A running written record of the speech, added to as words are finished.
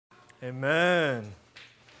Amen.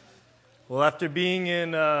 Well, after being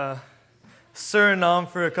in Suriname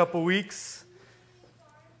for a couple weeks,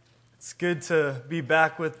 it's good to be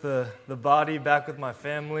back with the body, back with my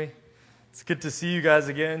family. It's good to see you guys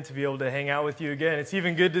again, to be able to hang out with you again. It's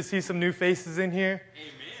even good to see some new faces in here.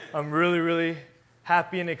 Amen. I'm really, really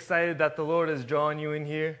happy and excited that the Lord has drawn you in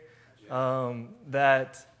here,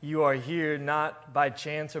 that you are here not by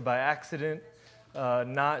chance or by accident,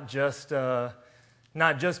 not just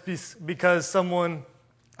because someone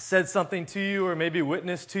said something to you or maybe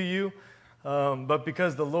witnessed to you, but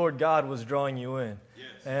because the Lord God was drawing you in. Yes.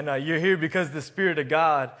 And you're here because the Spirit of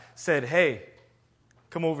God said, hey,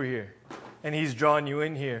 come over here. And He's drawing you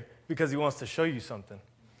in here because He wants to show you something.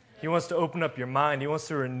 He wants to open up your mind. He wants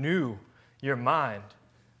to renew your mind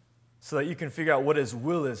so that you can figure out what His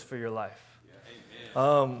will is for your life.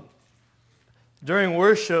 Yeah. During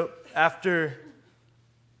worship, after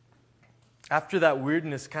that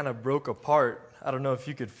weirdness kind of broke apart, I don't know if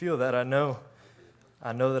you could feel that. I know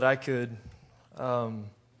that I could.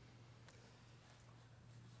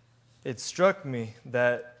 It struck me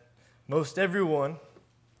that most everyone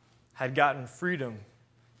had gotten freedom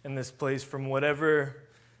in this place from whatever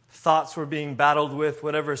thoughts were being battled with,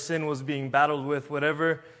 whatever sin was being battled with,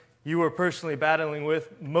 whatever you were personally battling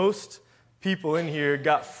with. Most people in here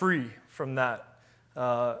got free from that.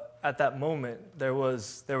 At that moment, there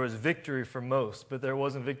was victory for most, but there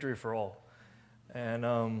wasn't victory for all. And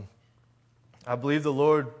I believe the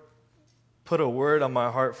Lord put a word on my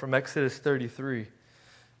heart from Exodus 33.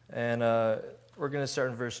 And we're going to start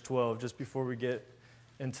in verse 12, just before we get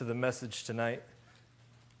into the message tonight.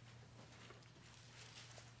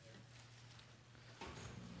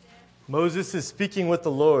 Moses is speaking with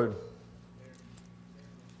the Lord.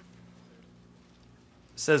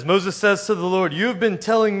 Moses says to the Lord, "You have been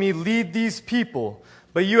telling me, lead these people,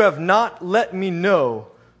 but you have not let me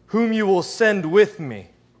know whom you will send with me."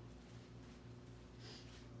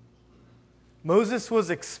 Moses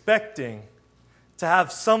was expecting to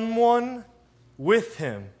have someone with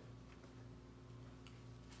him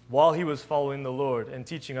while he was following the Lord and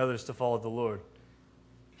teaching others to follow the Lord.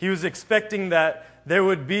 He was expecting that there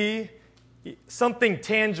would be something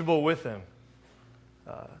tangible with him,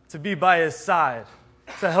 to be by his side,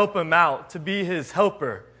 to help him out, to be his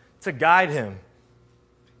helper, to guide him.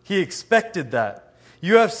 He expected that.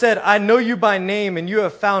 "You have said, 'I know you by name, and you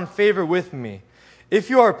have found favor with me. If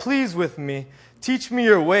you are pleased with me, teach me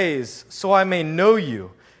your ways, so I may know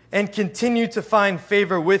you and continue to find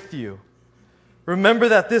favor with you. Remember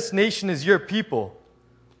that this nation is your people.'"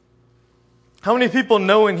 How many people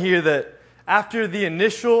know in here that after the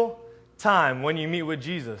initial time when you meet with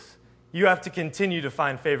Jesus, you have to continue to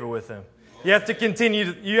find favor with Him? You have to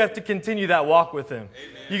continue that walk with Him.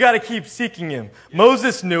 Amen. You got to keep seeking Him. Yeah.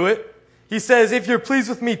 Moses knew it. He says, "If you're pleased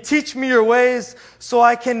with me, teach me your ways so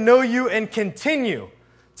I can know you and continue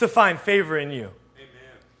to find favor in you."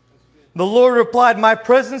 Amen. The Lord replied, "My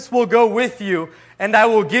presence will go with you and I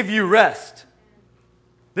will give you rest."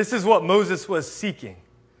 This is what Moses was seeking.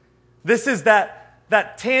 This is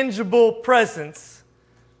that tangible presence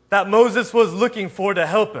that Moses was looking for to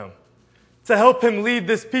help him lead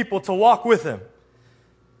this people, to walk with him.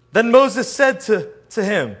 Then Moses said to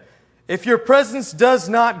him, "If your presence does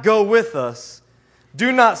not go with us,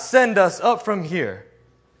 do not send us up from here.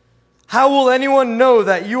 How will anyone know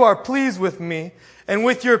that you are pleased with me and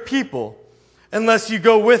with your people unless you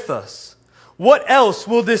go with us? What else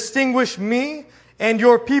will distinguish me and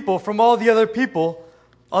your people from all the other people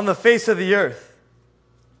on the face of the earth?"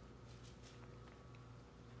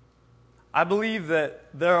 I believe that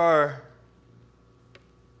there are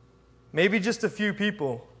maybe just a few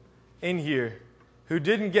people in here who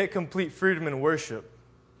didn't get complete freedom in worship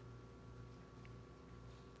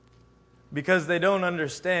because they don't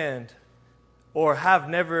understand or have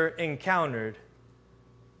never encountered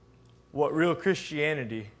what real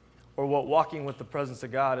Christianity or what walking with the presence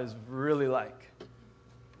of God is really like.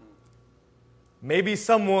 Maybe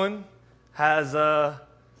someone has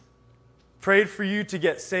prayed for you to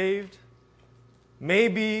get saved.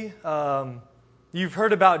 Maybe you've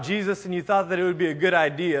heard about Jesus and you thought that it would be a good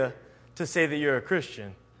idea to say that you're a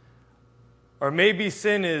Christian. Or maybe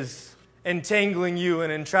sin is entangling you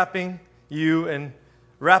and entrapping you and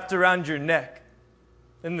wrapped around your neck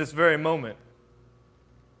in this very moment.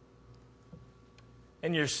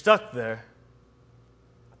 And you're stuck there.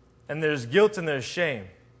 And there's guilt and there's shame.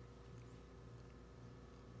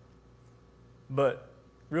 But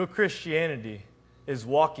real Christianity is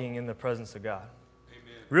walking in the presence of God.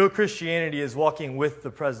 Real Christianity is walking with the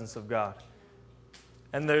presence of God.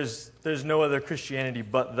 And there's no other Christianity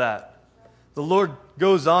but that. the Lord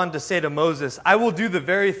goes on to say to Moses, I will do the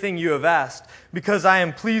very thing you have asked, because I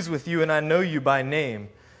am pleased with you and I know you by name.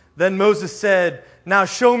 Then Moses said, now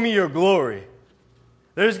show me your glory.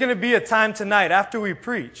 There's going to be a time tonight after we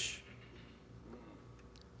preach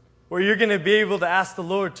where you're going to be able to ask the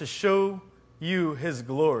Lord to show you His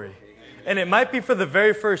glory. And it might be for the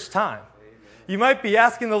very first time. You might be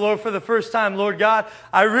asking the Lord for the first time, Lord God,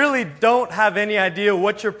 I really don't have any idea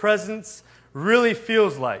what your presence really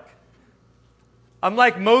feels like. I'm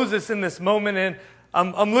like Moses in this moment, and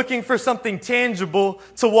I'm looking for something tangible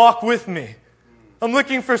to walk with me. I'm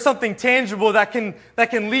looking for something tangible that can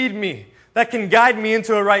lead me, that can guide me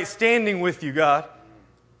into a right standing with you, God.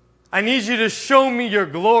 I need you to show me your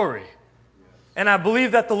glory. And I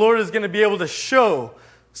believe that the Lord is going to be able to show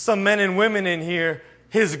some men and women in here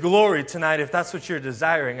His glory tonight, if that's what you're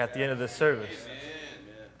desiring at the end of this service.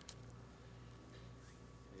 Amen.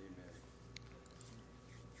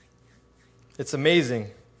 It's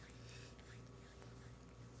amazing.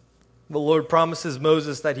 The Lord promises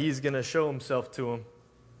Moses that He's going to show Himself to him.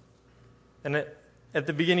 And at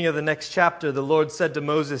the beginning of the next chapter, the Lord said to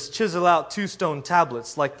Moses, chisel out 2 stone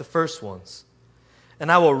tablets like the first ones,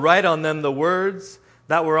 and I will write on them the words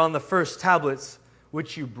that were on the first tablets,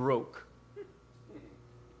 which you broke.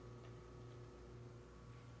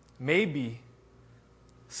 Maybe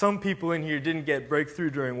some people in here didn't get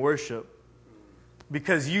breakthrough during worship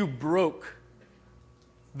because you broke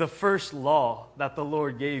the first law that the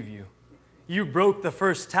Lord gave you. You broke the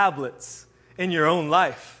first tablets in your own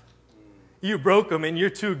life. You broke them and you're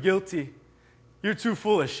too guilty. You're too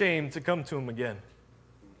full of shame to come to Him again.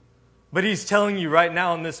 But He's telling you right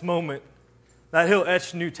now in this moment that He'll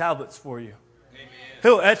etch new tablets for you. Amen.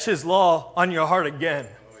 He'll etch His law on your heart again.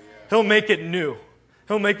 Oh, yeah. He'll make it new.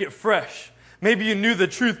 He'll make it fresh. Maybe you knew the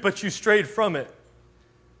truth, but you strayed from it.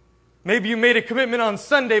 Maybe you made a commitment on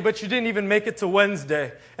Sunday, but you didn't even make it to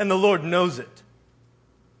Wednesday, and the Lord knows it.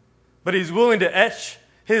 But He's willing to etch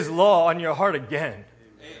His law on your heart again.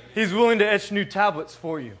 Amen. He's willing to etch new tablets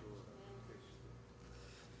for you.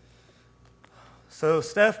 So,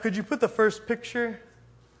 Steph, could you put the first picture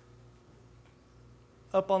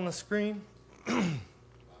up on the screen?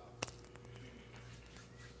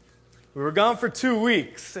 We were gone for 2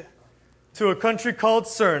 weeks to a country called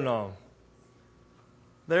Suriname.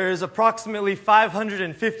 There is approximately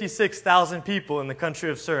 556,000 people in the country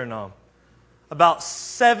of Suriname. About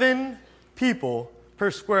 7 people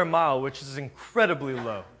per square mile, which is incredibly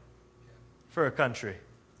low for a country.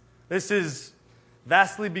 This is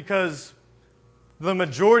vastly because the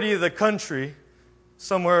majority of the country,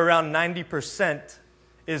 somewhere around 90%,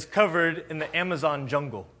 is covered in the Amazon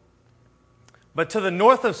jungle. But to the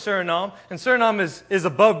north of Suriname, and Suriname is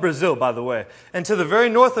above Brazil, by the way, and to the very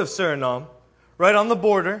north of Suriname, right on the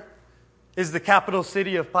border, is the capital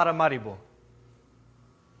city of Paramaribo.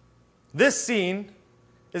 This scene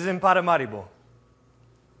is in Paramaribo.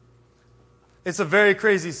 It's a very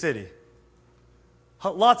crazy city.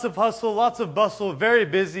 Lots of hustle, lots of bustle, very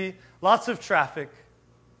busy, lots of traffic.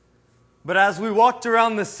 But as we walked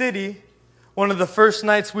around the city, one of the first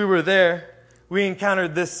nights we were there, we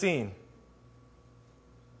encountered this scene.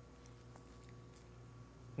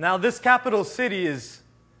 Now, this capital city is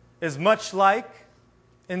much like,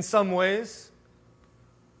 in some ways,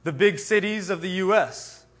 the big cities of the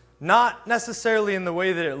U.S. Not necessarily in the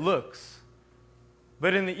way that it looks,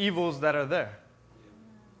 but in the evils that are there.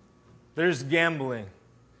 There's gambling.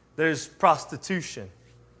 There's prostitution.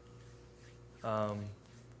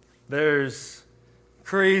 There's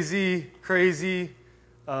crazy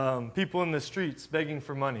people in the streets begging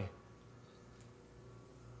for money.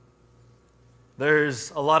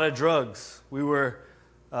 There's a lot of drugs. We were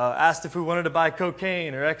asked if we wanted to buy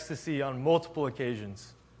cocaine or ecstasy on multiple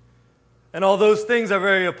occasions. And all those things are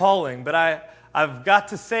very appalling, but I've got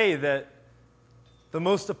to say that the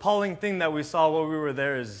most appalling thing that we saw while we were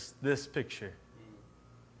there is this picture.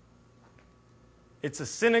 It's a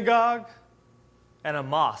synagogue and a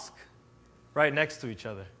mosque right next to each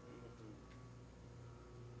other.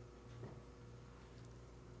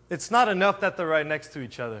 It's not enough that they're right next to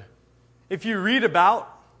each other. If you read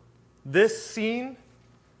about this scene,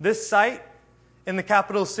 this site in the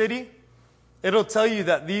capital city, it'll tell you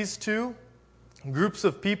that these two groups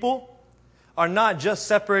of people are not just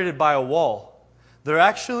separated by a wall. They're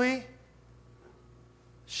actually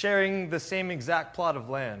sharing the same exact plot of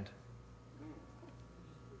land.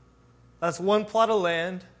 That's one plot of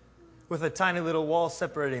land with a tiny little wall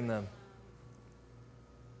separating them.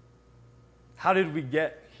 How did we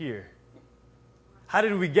get here? How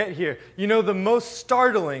did we get here? You know, the most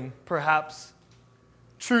startling, perhaps,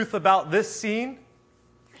 truth about this scene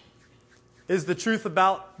is the truth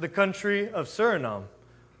about the country of Suriname,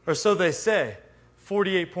 or so they say,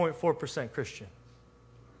 48.4% Christian.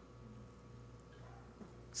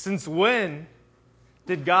 Since when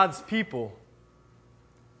did God's people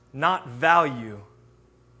not value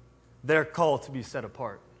their call to be set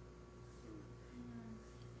apart?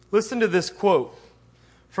 Listen to this quote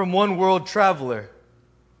from one world traveler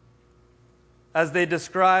as they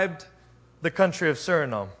described the country of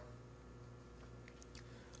Suriname.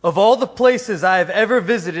 Of all the places I have ever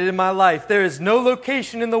visited in my life, there is no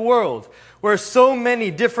location in the world where so many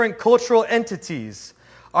different cultural entities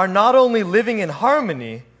are not only living in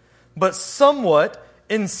harmony, but somewhat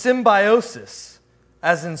in symbiosis,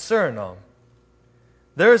 as in Suriname.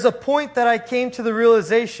 There is a point that I came to the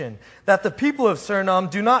realization that the people of Suriname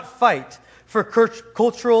do not fight for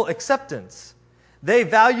cultural acceptance. They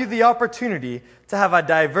value the opportunity to have a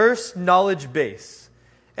diverse knowledge base,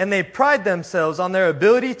 and they pride themselves on their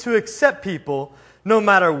ability to accept people no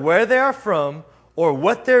matter where they are from or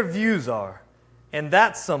what their views are. And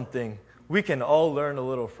that's something we can all learn a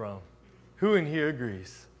little from. Who in here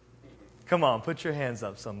agrees? Come on, put your hands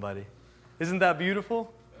up, somebody. Isn't that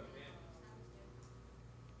beautiful?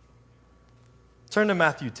 Turn to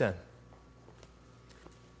Matthew 10.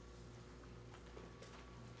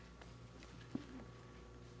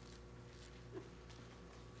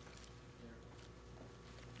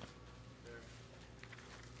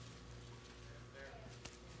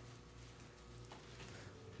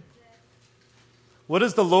 What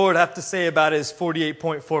does the Lord have to say about his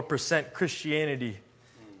 48.4% Christianity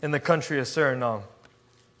in the country of Suriname?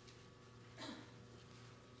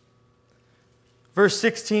 Verse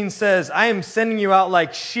 16 says, I am sending you out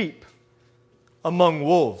like sheep among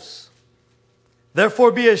wolves.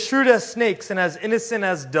 Therefore be as shrewd as snakes and as innocent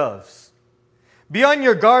as doves. Be on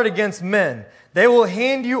your guard against men. They will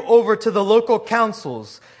hand you over to the local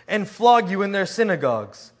councils and flog you in their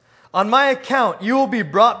synagogues. On my account, you will be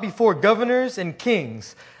brought before governors and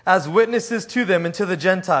kings as witnesses to them and to the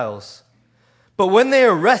Gentiles. But when they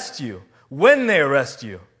arrest you,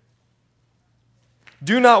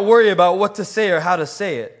 do not worry about what to say or how to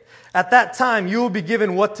say it. At that time, you will be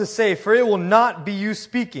given what to say, for it will not be you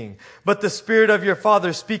speaking, but the Spirit of your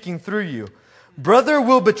Father speaking through you. Brother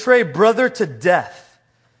will betray brother to death,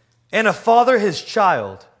 and a father his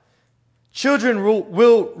child. Children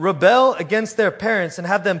will rebel against their parents and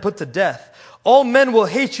have them put to death. All men will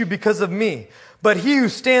hate you because of me, but he who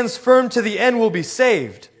stands firm to the end will be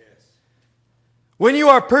saved. When you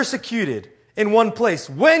are persecuted in one place,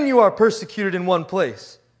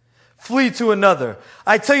 flee to another.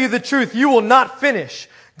 I tell you the truth, you will not finish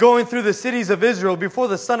going through the cities of Israel before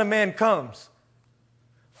the Son of Man comes.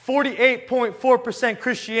 48.4%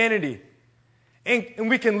 Christianity. And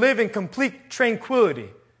we can live in complete tranquility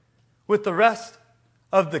with the rest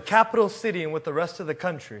of the capital city and with the rest of the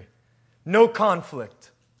country. No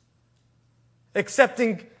conflict.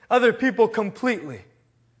 Accepting other people completely.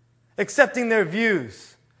 Accepting their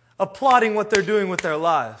views. Applauding what they're doing with their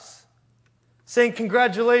lives. Saying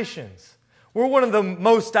congratulations. We're one of the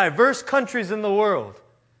most diverse countries in the world.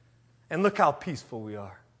 And look how peaceful we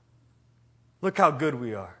are. Look how good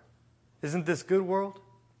we are. Isn't this good, world?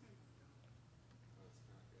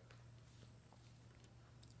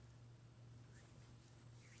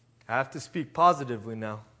 I have to speak positively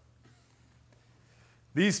now.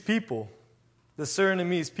 These people, the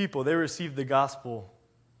Surinamese people, they received the gospel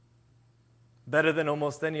better than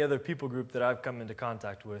almost any other people group that I've come into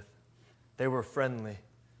contact with. They were friendly.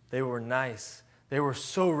 They were nice. They were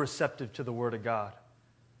so receptive to the Word of God.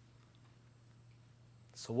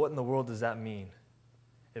 So what in the world does that mean?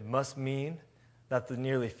 It must mean that the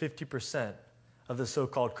nearly 50% of the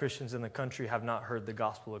so-called Christians in the country have not heard the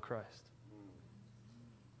gospel of Christ.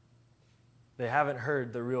 They haven't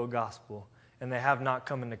heard the real gospel, and they have not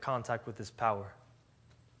come into contact with His power.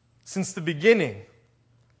 Since the beginning,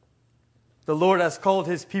 the Lord has called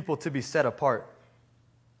His people to be set apart.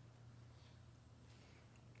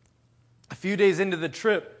 A few days into the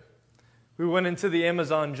trip, we went into the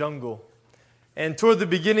Amazon jungle. And toward the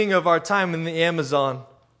beginning of our time in the Amazon,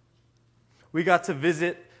 we got to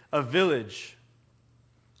visit a village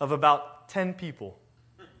of about 10 people.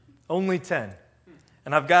 Only 10.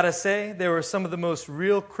 And I've got to say, they were some of the most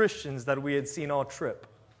real Christians that we had seen all trip.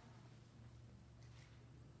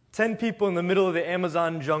 10 people in the middle of the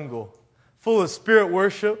Amazon jungle, full of spirit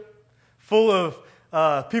worship, full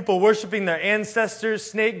of people worshiping their ancestors,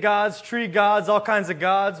 snake gods, tree gods, all kinds of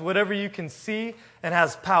gods, whatever you can see and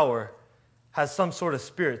has power, has some sort of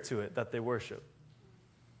spirit to it that they worship.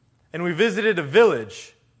 And we visited a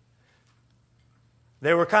village.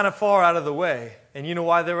 They were kind of far out of the way. And you know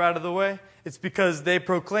why they were out of the way? it's because they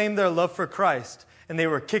proclaimed their love for Christ and they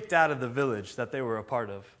were kicked out of the village that they were a part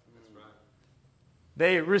of.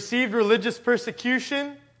 They received religious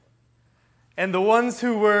persecution, and the ones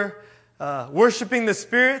who were worshiping the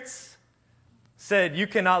spirits said, "You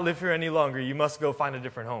cannot live here any longer. You must go find a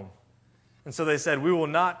different home." And so they said, "We will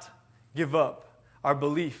not give up our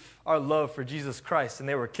belief, our love for Jesus Christ." And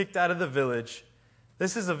they were kicked out of the village.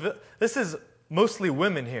 This is mostly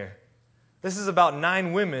women here. This is about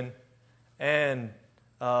 9 women and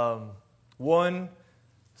one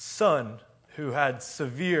son who had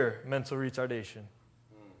severe mental retardation.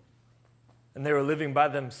 And they were living by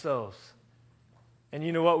themselves. And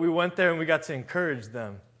you know what? We went there and we got to encourage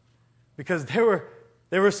them, because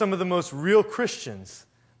they were some of the most real Christians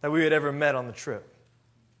that we had ever met on the trip.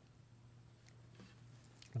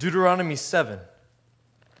 Deuteronomy 7.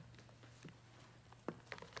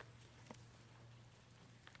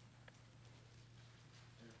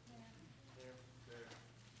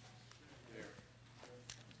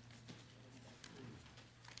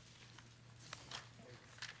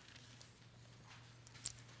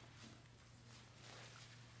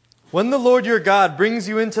 When the Lord your God brings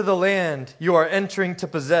you into the land you are entering to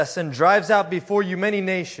possess and drives out before you many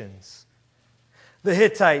nations, the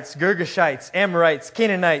Hittites, Girgashites, Amorites,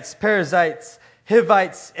 Canaanites, Perizzites,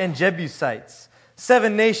 Hivites, and Jebusites,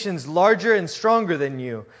 7 nations larger and stronger than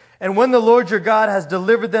you. And when the Lord your God has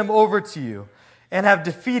delivered them over to you and have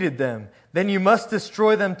defeated them, then you must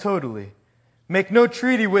destroy them totally. Make no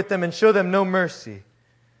treaty with them and show them no mercy.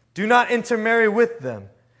 Do not intermarry with them.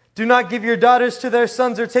 Do not give your daughters to their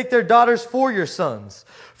sons or take their daughters for your sons,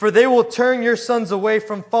 for they will turn your sons away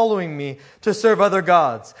from following me to serve other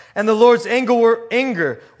gods. And the Lord's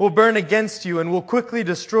anger will burn against you and will quickly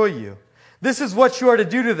destroy you. This is what you are to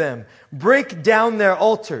do to them. Break down their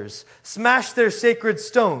altars, smash their sacred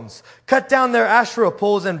stones, cut down their Asherah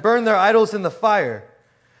poles and burn their idols in the fire.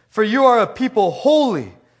 For you are a people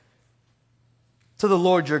holy to the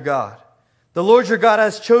Lord your God. The Lord your God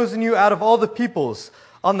has chosen you out of all the peoples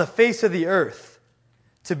on the face of the earth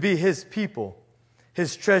to be His people,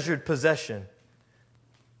 His treasured possession.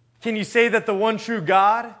 Can you say that the one true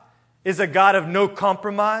God is a God of no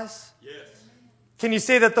compromise? Yes. Can you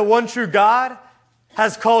say that the one true God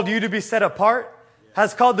has called you to be set apart? Yes.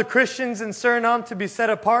 Has called the Christians in Suriname to be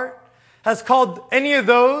set apart? Has called any of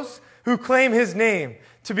those who claim His name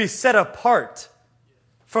to be set apart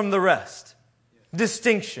from the rest? Yes.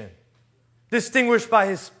 Distinction. Distinguished by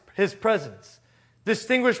His presence.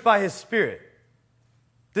 Distinguished by His Spirit.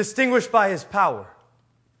 Distinguished by His power.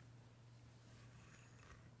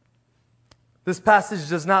 This passage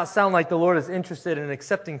does not sound like the Lord is interested in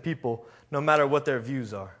accepting people no matter what their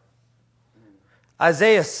views are.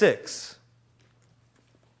 Isaiah 6.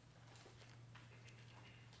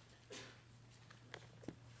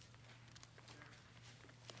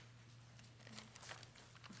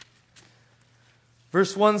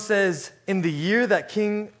 Verse 1 says, "In the year that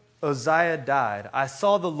King Uzziah died, I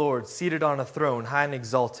saw the Lord seated on a throne, high and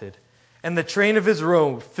exalted, and the train of His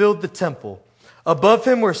robe filled the temple. Above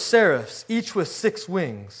Him were seraphs, each with 6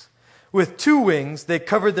 wings. With 2 wings they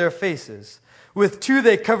covered their faces. With 2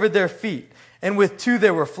 they covered their feet, and with 2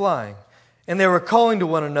 they were flying. And they were calling to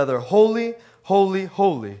one another, Holy, holy,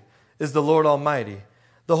 holy is the Lord Almighty.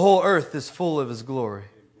 The whole earth is full of His glory.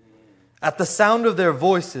 At the sound of their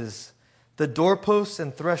voices, the doorposts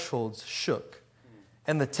and thresholds shook,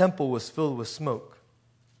 and the temple was filled with smoke."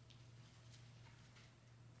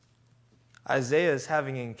 Isaiah is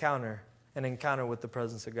having an encounter with the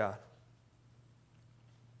presence of God.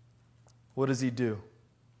 What does he do?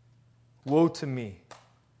 "Woe to me,"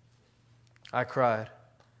 I cried.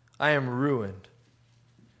 "I am ruined,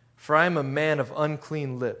 for I am a man of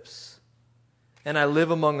unclean lips, and I live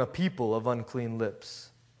among a people of unclean lips.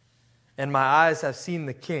 And my eyes have seen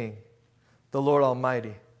the King, the Lord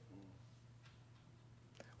Almighty."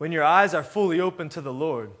 When your eyes are fully open to the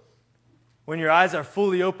Lord, when your eyes are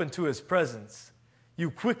fully open to His presence, you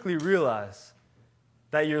quickly realize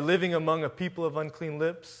that you're living among a people of unclean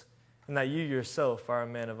lips and that you yourself are a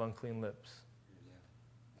man of unclean lips.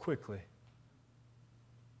 Quickly.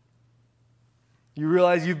 You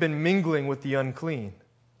realize you've been mingling with the unclean.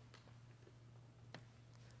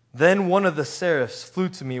 Then one of the seraphs flew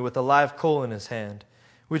to me with a live coal in his hand,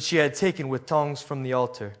 which he had taken with tongs from the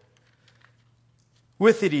altar.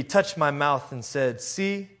 With it he touched my mouth and said,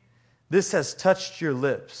 "See, this has touched your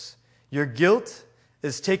lips. Your guilt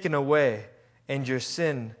is taken away and your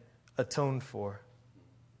sin atoned for."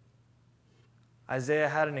 Isaiah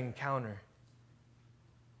had an encounter.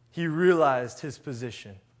 He realized his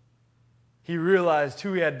position. He realized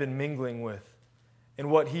who he had been mingling with and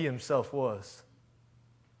what he himself was.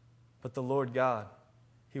 But the Lord God,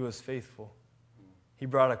 He was faithful. He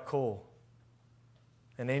brought a coal.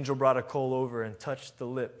 An angel brought a coal over and touched the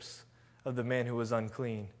lips of the man who was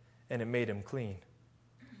unclean, and it made him clean.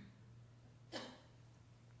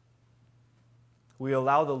 We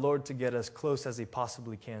allow the Lord to get as close as He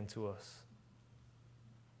possibly can to us.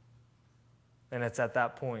 And it's at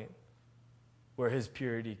that point where His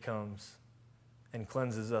purity comes and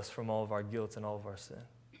cleanses us from all of our guilt and all of our sin.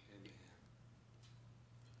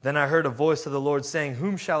 Then I heard a voice of the Lord saying,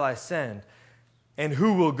 "Whom shall I send? And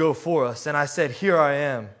who will go for us?" And I said, "Here I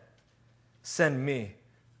am. Send me."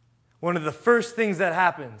 One of the first things that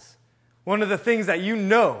happens, one of the things that you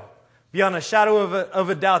know beyond a shadow of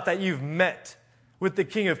a doubt that you've met with the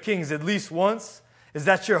King of Kings at least once, is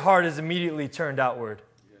that your heart is immediately turned outward.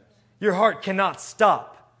 Your heart cannot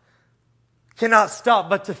stop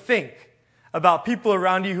but to think about people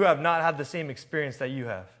around you who have not had the same experience that you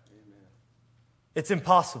have. Amen. It's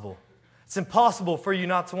impossible. It's impossible for you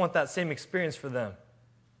not to want that same experience for them.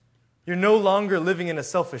 You're no longer living in a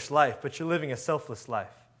selfish life, but you're living a selfless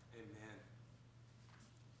life. Amen.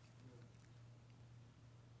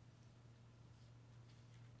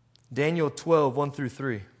 Daniel 12, 1 through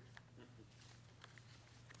 3.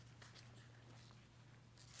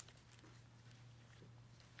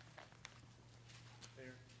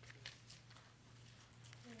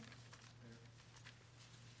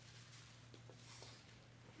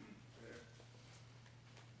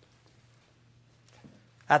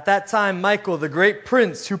 At that time, Michael, the great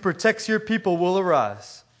prince who protects your people, will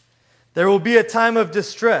arise. There will be a time of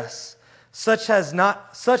distress, such as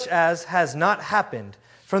has not happened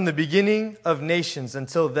from the beginning of nations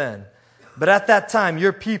until then. But at that time,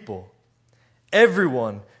 your people,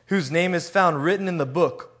 everyone whose name is found written in the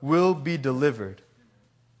book, will be delivered.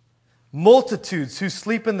 Multitudes who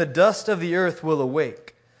sleep in the dust of the earth will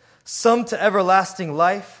awake, some to everlasting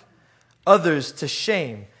life, others to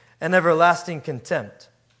shame and everlasting contempt.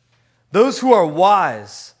 Those who are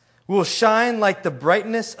wise will shine like the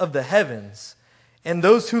brightness of the heavens, and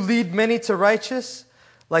those who lead many to righteousness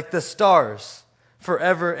like the stars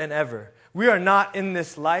forever and ever. We are not in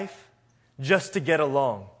this life just to get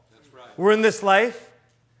along. That's right. We're in this life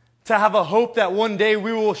to have a hope that one day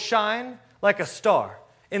we will shine like a star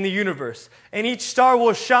in the universe. And each star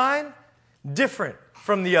will shine different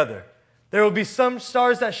from the other. There will be some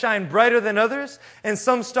stars that shine brighter than others, and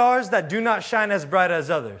some stars that do not shine as bright as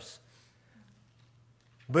others.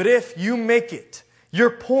 But if you make it your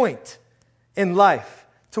point in life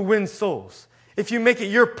to win souls, if you make it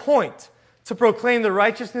your point to proclaim the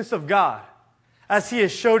righteousness of God as He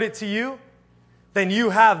has showed it to you, then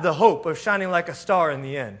you have the hope of shining like a star in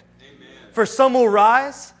the end. Amen. For some will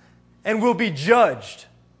rise and will be judged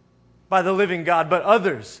by the living God, but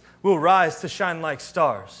others will rise to shine like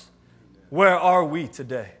stars. Amen. Where are we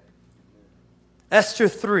today? Amen. Esther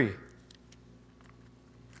 3.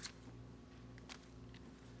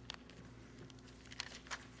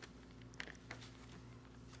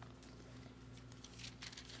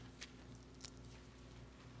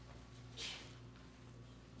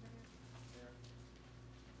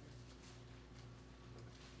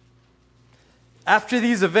 After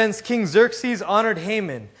these events, King Xerxes honored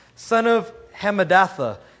Haman, son of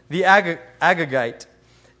Hammedatha, the Agagite,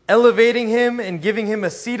 elevating him and giving him a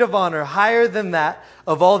seat of honor higher than that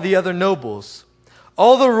of all the other nobles.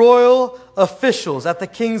 All the royal officials at the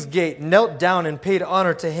king's gate knelt down and paid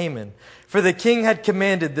honor to Haman, for the king had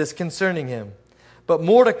commanded this concerning him. But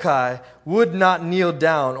Mordecai would not kneel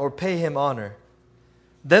down or pay him honor.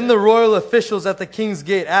 Then the royal officials at the king's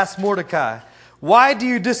gate asked Mordecai, "Why do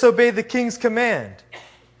you disobey the king's command?"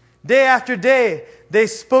 Day after day they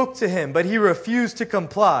spoke to him, but he refused to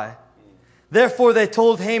comply. Therefore they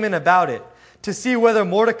told Haman about it, to see whether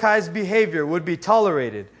Mordecai's behavior would be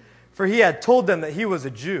tolerated, for he had told them that he was a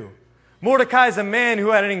Jew. Mordecai is a man who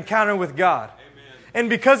had an encounter with God. Amen. And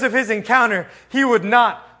because of his encounter, he would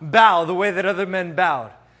not bow the way that other men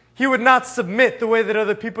bowed. He would not submit the way that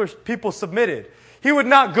other people submitted. He would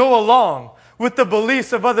not go along with the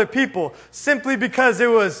beliefs of other people simply because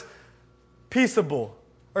it was peaceable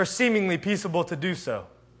or seemingly peaceable to do so.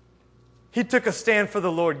 He took a stand for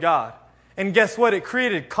the Lord God. And guess what? It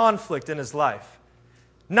created conflict in his life.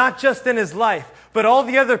 Not just in his life, but all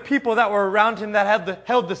the other people that were around him that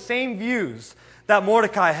held the same views that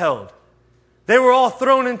Mordecai held. They were all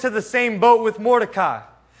thrown into the same boat with Mordecai.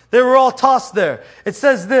 They were all tossed there. It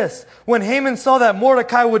says this, when Haman saw that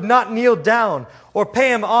Mordecai would not kneel down or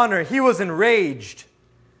pay him honor, he was enraged.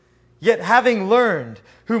 Yet having learned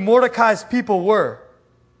who Mordecai's people were,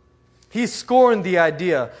 he scorned the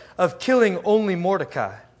idea of killing only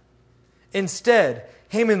Mordecai. Instead,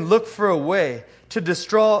 Haman looked for a way to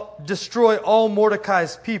destroy all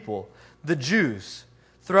Mordecai's people, the Jews,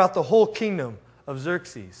 throughout the whole kingdom of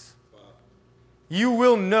Xerxes. You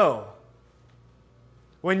will know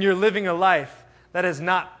when you're living a life that is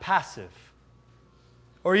not passive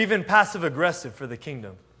or even passive-aggressive for the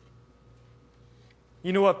kingdom.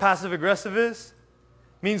 You know what passive-aggressive is?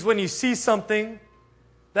 It means when you see something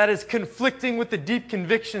that is conflicting with the deep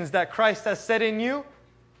convictions that Christ has set in you,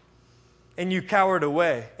 and you cower it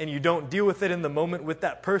away, and you don't deal with it in the moment with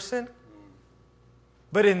that person,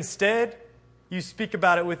 but instead, you speak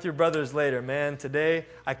about it with your brothers later. Man, today,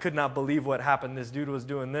 I could not believe what happened. This dude was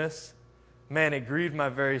doing this. Man, it grieved my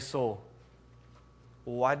very soul.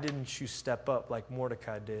 Well, why didn't you step up like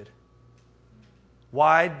Mordecai did?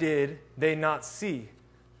 Why did they not see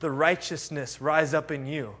the righteousness rise up in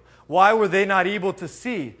you? Why were they not able to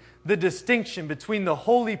see the distinction between the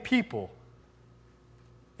holy people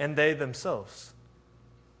and they themselves?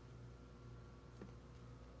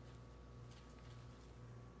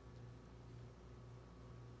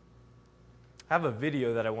 I have a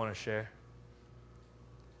video that I want to share.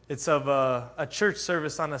 It's of a church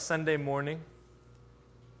service on a Sunday morning,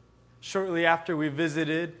 shortly after we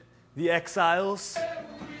visited the exiles.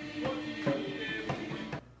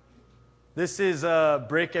 This is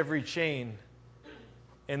Break Every Chain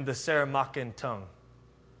in the Saramaccan tongue.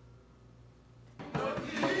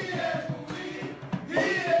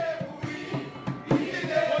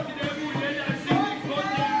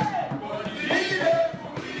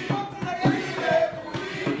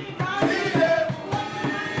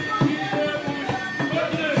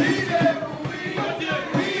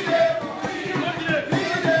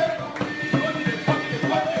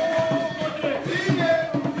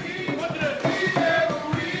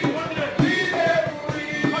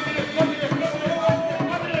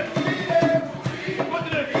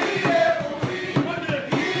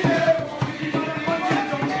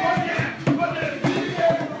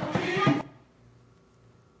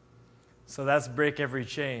 So that's Break Every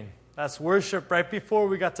Chain. That's worship right before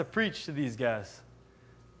we got to preach to these guys.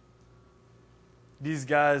 These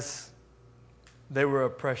guys, they were a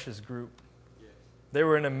precious group. They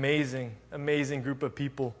were an amazing, amazing group of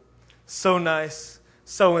people. So nice,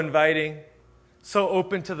 so inviting, so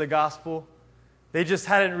open to the gospel. They just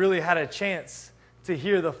hadn't really had a chance to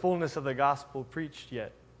hear the fullness of the gospel preached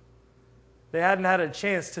yet. They hadn't had a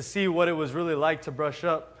chance to see what it was really like to brush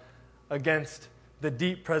up against the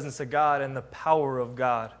deep presence of God and the power of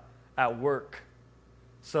God at work.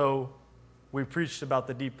 So we preached about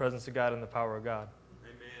the deep presence of God and the power of God.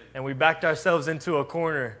 Amen. And we backed ourselves into a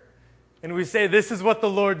corner. And we say, this is what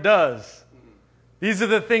the Lord does. These are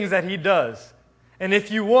the things that He does. And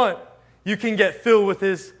if you want, you can get filled with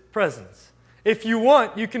His presence. If you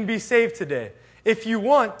want, you can be saved today. If you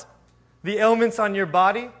want, the ailments on your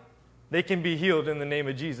body, they can be healed in the name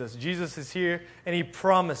of Jesus. Jesus is here, and He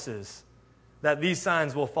promises that these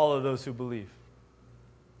signs will follow those who believe.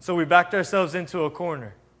 So we backed ourselves into a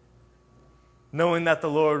corner, knowing that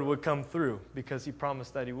the Lord would come through because He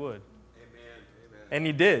promised that He would. Amen. And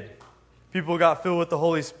He did. People got filled with the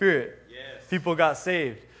Holy Spirit. Yes. People got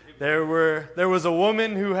saved. There was a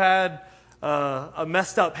woman who had a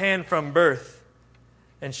messed up hand from birth,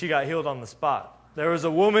 and she got healed on the spot. There was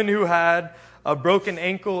a woman who had a broken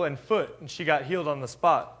ankle and foot, and she got healed on the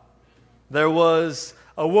spot. There was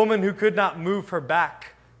a woman who could not move her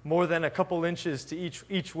back more than a couple inches to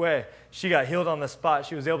each way. She got healed on the spot.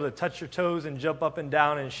 She was able to touch her toes and jump up and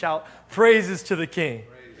down and shout praises to the King.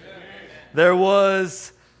 There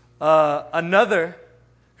was another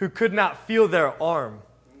who could not feel their arm,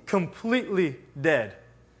 completely dead.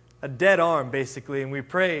 A dead arm, basically, and we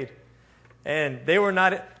prayed. And they were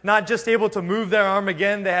not just able to move their arm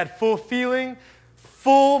again, they had full feeling,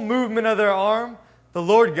 full movement of their arm. The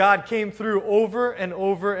Lord God came through over and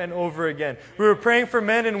over and over again. We were praying for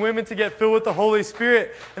men and women to get filled with the Holy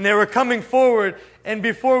Spirit, and they were coming forward, and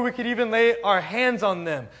before we could even lay our hands on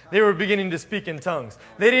them, they were beginning to speak in tongues.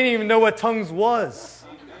 They didn't even know what tongues was.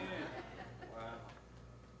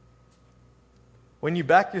 When you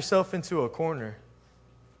back yourself into a corner,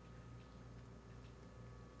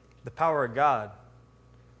 the power of God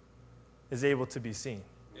is able to be seen.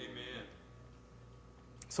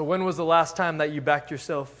 So when was the last time that you backed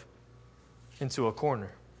yourself into a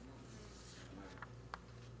corner?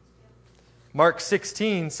 Mark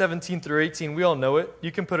 16, 17 through 18, we all know it. You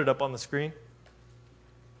can put it up on the screen.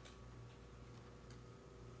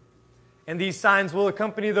 And these signs will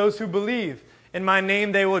accompany those who believe. In my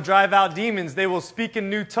name they will drive out demons. They will speak in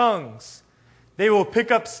new tongues. They will pick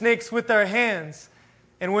up snakes with their hands.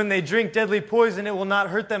 And when they drink deadly poison, it will not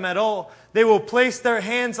hurt them at all. They will place their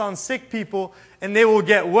hands on sick people and they will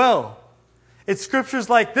get well. It's scriptures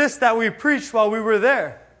like this that we preached while we were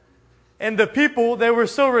there. And the people, they were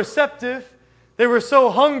so receptive. They were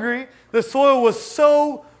so hungry. The soil was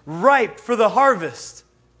so ripe for the harvest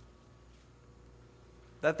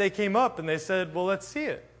that they came up and they said, well, let's see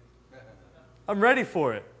it. I'm ready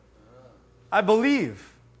for it. I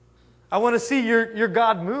believe. I want to see your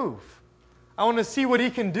God move. I want to see what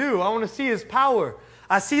He can do. I want to see His power.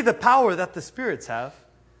 I see the power that the spirits have.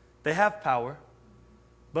 They have power.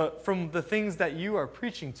 But from the things that you are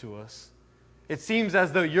preaching to us, it seems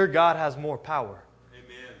as though your God has more power.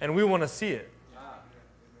 Amen. And we want to see it.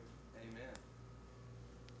 Amen.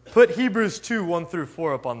 Put Hebrews 2, 1 through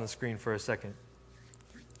 4 up on the screen for a second.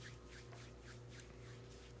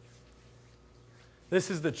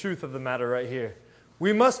 This is the truth of the matter right here.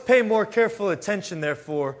 We must pay more careful attention,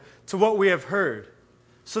 therefore, to what we have heard,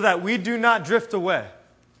 so that we do not drift away.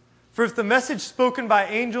 For if the message spoken by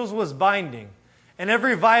angels was binding, and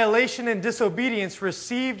every violation and disobedience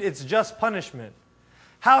received its just punishment,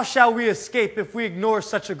 how shall we escape if we ignore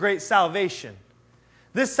such a great salvation?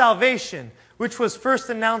 This salvation, which was first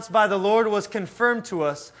announced by the Lord, was confirmed to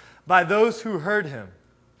us by those who heard Him.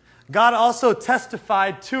 God also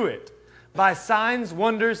testified to it by signs,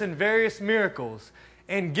 wonders, and various miracles,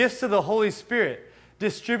 and gifts of the Holy Spirit,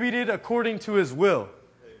 distributed according to His will.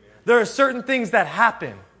 Amen. There are certain things that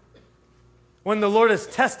happen when the Lord is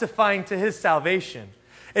testifying to His salvation.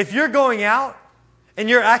 If you're going out and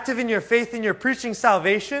you're active in your faith and you're preaching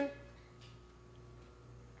salvation,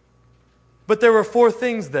 but there were 4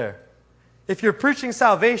 things there. If you're preaching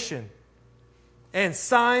salvation and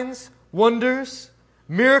signs, wonders,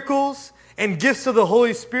 miracles, and gifts of the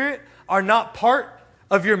Holy Spirit are not part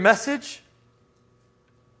of your message,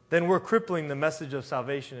 then we're crippling the message of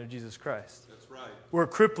salvation of Jesus Christ. That's right. We're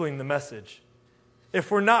crippling the message.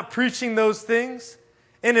 If we're not preaching those things,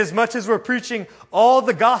 inasmuch as we're preaching all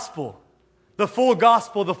the gospel, the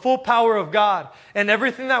full power of God, and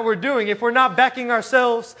everything that we're doing, if we're not backing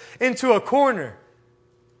ourselves into a corner,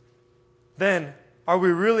 then are we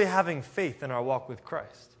really having faith in our walk with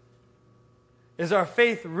Christ? Is our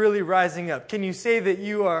faith really rising up? Can you say that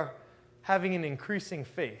you are having an increasing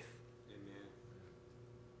faith? Amen.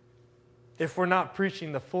 If we're not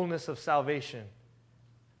preaching the fullness of salvation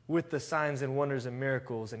with the signs and wonders and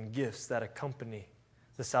miracles and gifts that accompany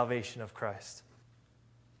the salvation of Christ.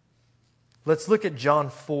 Let's look at John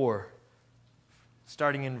 4,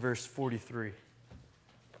 starting in verse 43.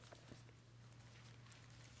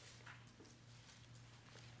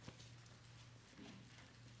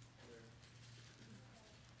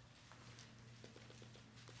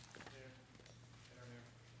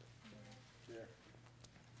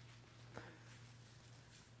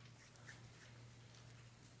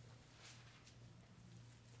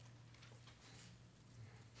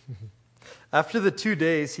 After the 2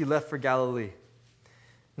 days, He left for Galilee.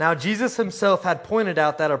 Now Jesus Himself had pointed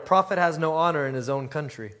out that a prophet has no honor in his own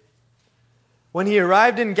country. When He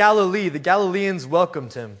arrived in Galilee, the Galileans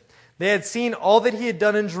welcomed Him. They had seen all that He had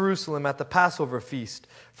done in Jerusalem at the Passover feast,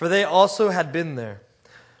 for they also had been there.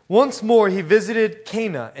 Once more He visited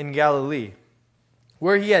Cana in Galilee,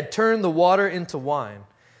 where He had turned the water into wine.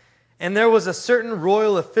 And there was a certain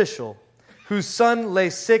royal official whose son lay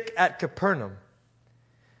sick at Capernaum.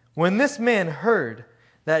 When this man heard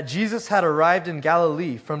that Jesus had arrived in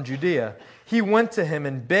Galilee from Judea, he went to Him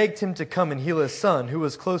and begged Him to come and heal his son, who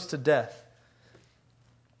was close to death.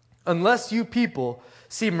 Unless you people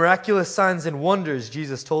see miraculous signs and wonders,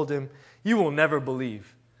 Jesus told him, you will never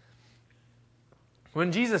believe.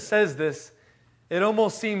 When Jesus says this, it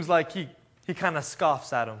almost seems like he kind of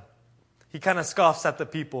scoffs at him. He kind of scoffs at the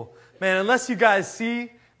people. Man, unless you guys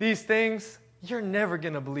see these things, you're never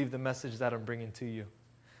going to believe the message that I'm bringing to you.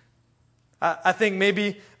 I think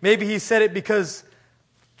maybe He said it because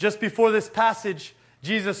just before this passage,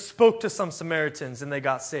 Jesus spoke to some Samaritans and they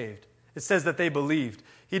got saved. It says that they believed.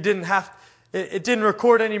 It didn't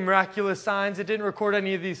record any miraculous signs. It didn't record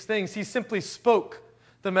any of these things. He simply spoke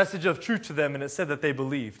the message of truth to them and it said that they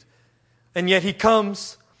believed. And yet He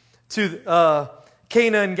comes to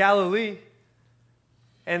Cana in Galilee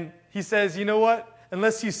and He says, you know what?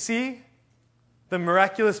 Unless you see the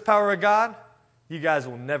miraculous power of God, you guys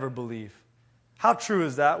will never believe. How true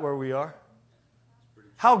is that where we are?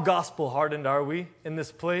 How gospel hardened are we in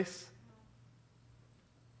this place?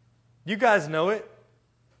 You guys know it.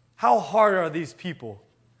 How hard are these people?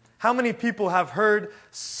 How many people have heard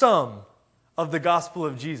some of the gospel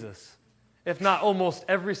of Jesus? If not almost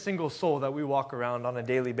every single soul that we walk around on a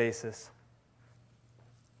daily basis.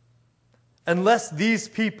 Unless these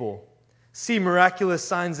people see miraculous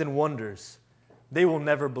signs and wonders, they will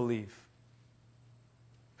never believe.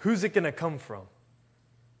 Who's it going to come from?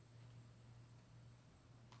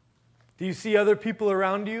 Do you see other people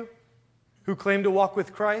around you who claim to walk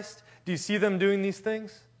with Christ? Do you see them doing these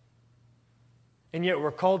things? And yet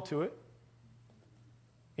we're called to it.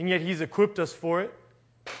 And yet He's equipped us for it.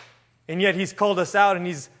 And yet He's called us out and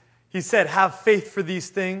He said, have faith for these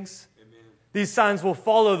things. Amen. These signs will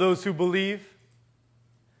follow those who believe.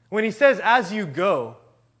 When He says, as you go,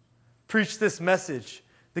 preach this message.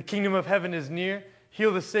 The kingdom of heaven is near.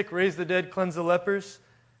 Heal the sick, raise the dead, cleanse the lepers,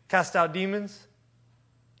 cast out demons.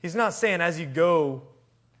 He's not saying as you go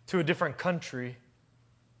to a different country.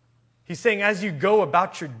 He's saying as you go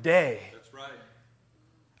about your day. That's right.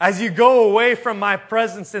 As you go away from my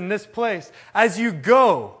presence in this place. As you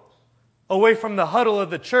go away from the huddle of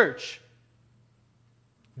the church.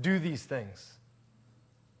 Do these things.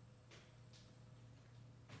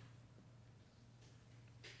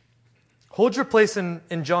 Hold your place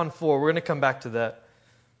in John 4. We're going to come back to that.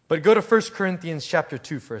 But go to 1 Corinthians chapter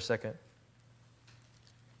 2 for a second.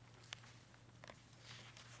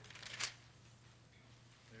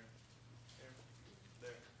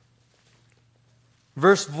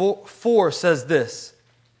 Verse 4 says this.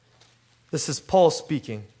 This is Paul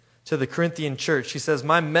speaking to the Corinthian church. He says,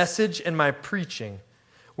 my message and my preaching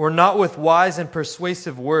were not with wise and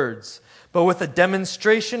persuasive words, but with a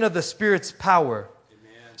demonstration of the Spirit's power,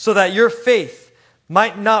 so that your faith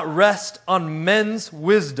might not rest on men's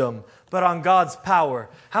wisdom, but on God's power.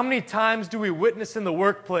 How many times do we witness in the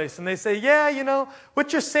workplace and they say, yeah,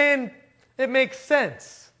 what you're saying, it makes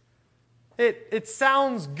sense. It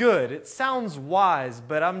sounds good. It sounds wise,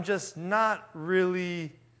 but I'm just not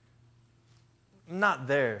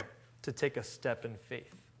there to take a step in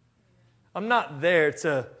faith. I'm not there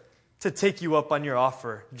to take you up on your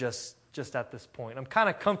offer just at this point. I'm kind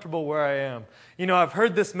of comfortable where I am. I've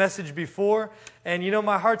heard this message before, and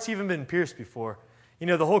my heart's even been pierced before.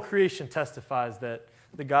 The whole creation testifies that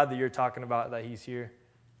the God that you're talking about, that He's here.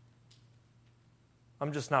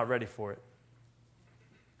 I'm just not ready for it.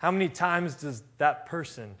 How many times does that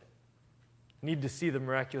person need to see the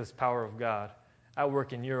miraculous power of God at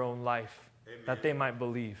work in your own life, Amen, that they might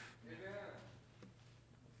believe? Amen.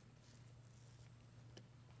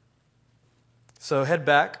 So head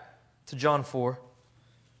back to John 4. We're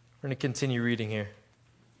going to continue reading here.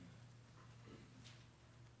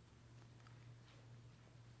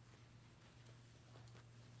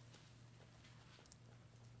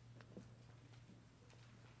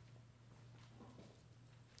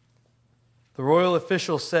 The royal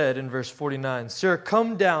official said in verse 49, "Sir,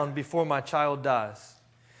 come down before my child dies."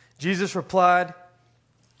 Jesus replied,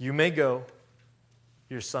 "You may go.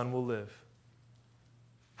 Your son will live."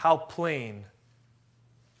 How plain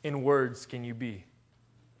in words can you be?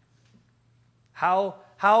 How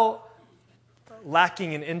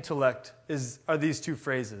lacking in intellect are these two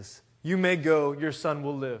phrases? You may go, your son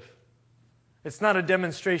will live. It's not a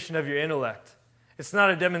demonstration of your intellect. It's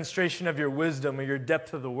not a demonstration of your wisdom or your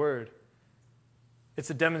depth of the word. It's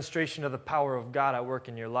a demonstration of the power of God at work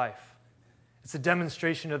in your life. It's a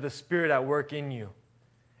demonstration of the Spirit at work in you.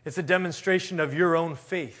 It's a demonstration of your own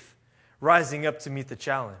faith rising up to meet the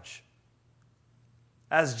challenge.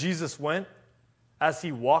 As Jesus went, as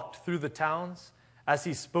He walked through the towns, as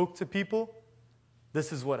He spoke to people,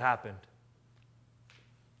 this is what happened.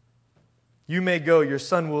 You may go, your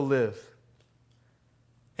son will live.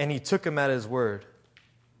 And He took him at His word.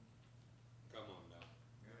 Come on now.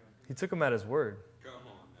 He took him at His word. Come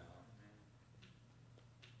on now.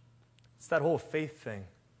 It's that whole faith thing.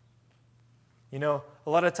 A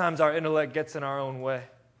lot of times our intellect gets in our own way.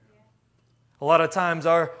 A lot of times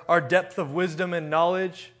our depth of wisdom and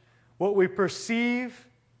knowledge, what we perceive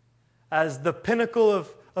as the pinnacle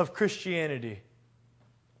of Christianity,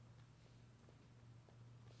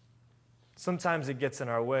 sometimes it gets in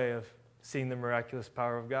our way of seeing the miraculous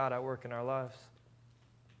power of God at work in our lives.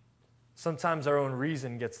 Sometimes our own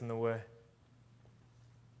reason gets in the way.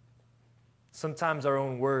 Sometimes our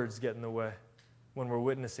own words get in the way when we're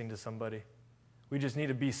witnessing to somebody. We just need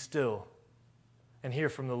to be still and hear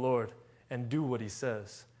from the Lord and do what He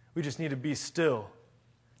says. We just need to be still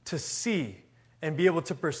to see and be able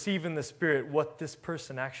to perceive in the Spirit what this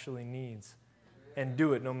person actually needs and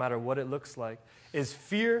do it no matter what it looks like. Is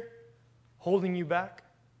fear holding you back?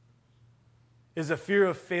 Is a fear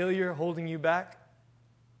of failure holding you back?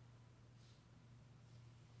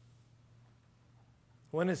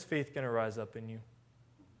 When is faith going to rise up in you?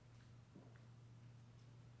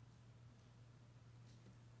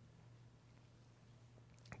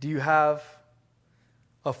 Do you have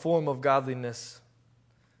a form of godliness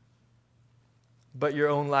but your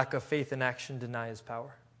own lack of faith and action deny His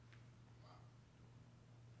power.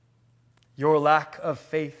 Your lack of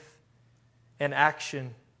faith and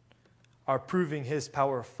action are proving His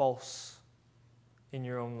power false in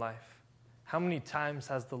your own life. How many times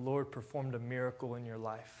has the Lord performed a miracle in your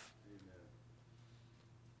life? Amen.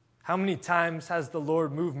 How many times has the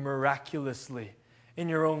Lord moved miraculously in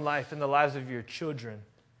your own life, in the lives of your children,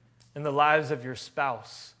 in the lives of your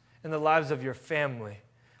spouse, in the lives of your family?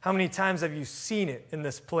 How many times have you seen it in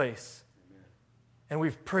this place? Amen. And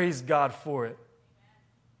we've praised God for it.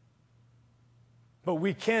 But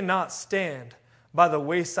we cannot stand by the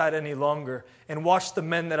wayside any longer and watch the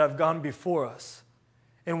men that have gone before us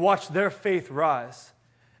and watch their faith rise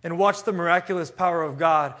and watch the miraculous power of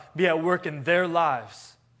God be at work in their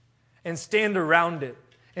lives and stand around it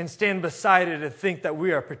and stand beside it and think that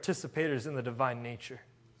we are participators in the divine nature.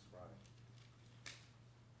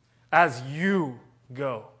 As you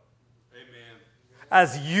go, amen.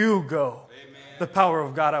 As you go, amen. The power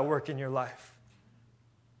of God at work in your life.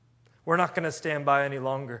 We're not going to stand by any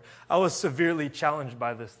longer. I was severely challenged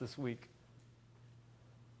by this week.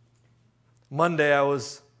 Monday, I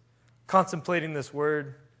was contemplating this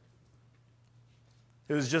word.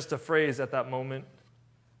 It was just a phrase at that moment.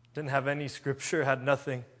 Didn't have any scripture, had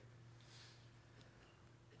nothing.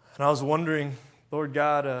 And I was wondering, Lord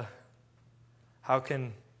God, how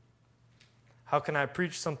can I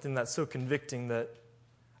preach something that's so convicting that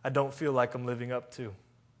I don't feel like I'm living up to?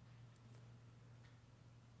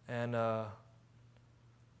 And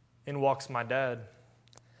in walks my dad.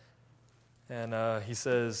 And he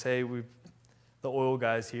says, hey, the oil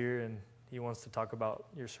guy's here, and he wants to talk about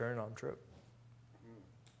your Suriname trip.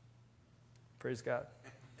 Praise God.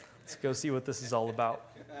 Let's go see what this is all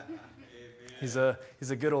about. He's a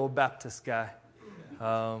good old Baptist guy.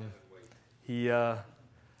 We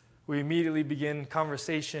immediately begin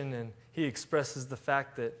conversation, and he expresses the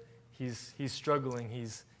fact that he's struggling.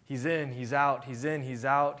 He's in, he's out, he's in, he's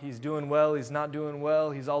out. He's doing well, he's not doing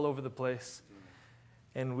well. He's all over the place.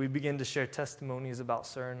 And we begin to share testimonies about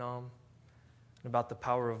Suriname and about the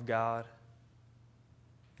power of God.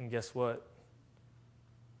 And guess what?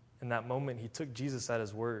 In that moment, he took Jesus at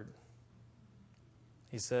His word.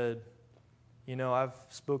 He said, I've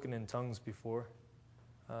spoken in tongues before,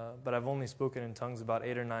 but I've only spoken in tongues about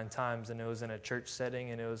 8 or 9 times, and it was in a church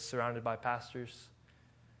setting, and it was surrounded by pastors.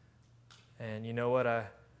 And you know what?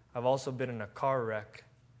 I've also been in a car wreck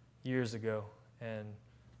years ago, and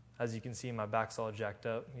as you can see, my back's all jacked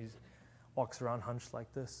up. He walks around hunched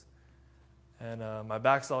like this, and my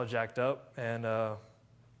back's all jacked up, and I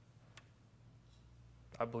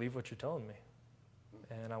believe what you're telling me,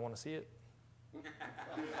 and I want to see it.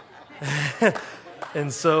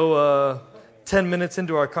 And so 10 minutes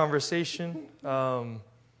into our conversation,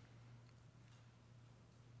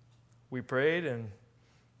 we prayed, and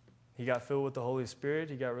he got filled with the Holy Spirit.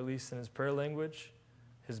 He got released in his prayer language.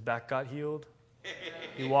 His back got healed.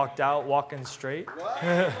 He walked out walking straight.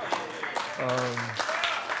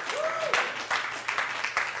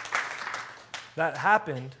 That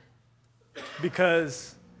happened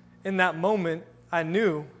because in that moment, I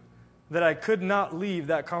knew that I could not leave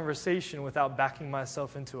that conversation without backing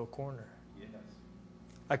myself into a corner. Yes.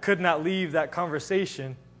 I could not leave that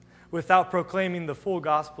conversation without proclaiming the full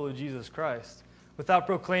gospel of Jesus Christ, without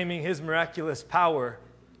proclaiming His miraculous power,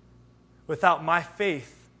 without my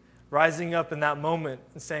faith rising up in that moment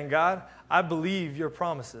and saying, God, I believe your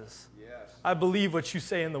promises. Yes. I believe what you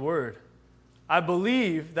say in the Word. I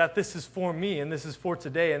believe that this is for me, and this is for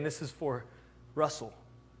today, and this is for Russell.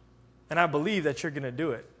 And I believe that you're going to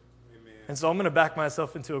do it. Amen. And so I'm going to back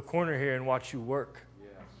myself into a corner here and watch you work.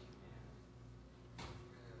 Yes.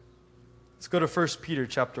 Let's go to 1 Peter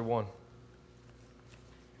chapter 1.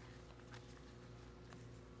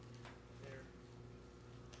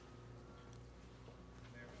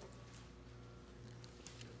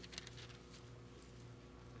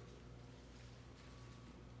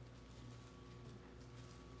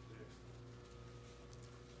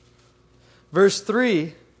 Verse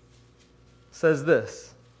 3 says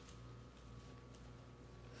this: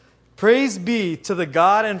 Praise be to the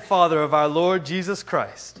God and Father of our Lord Jesus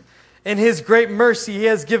Christ. In His great mercy, He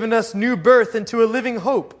has given us new birth into a living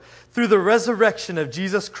hope through the resurrection of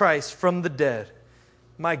Jesus Christ from the dead.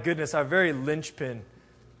 My goodness, our very linchpin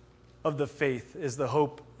of the faith is the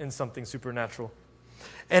hope in something supernatural.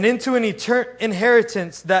 And into an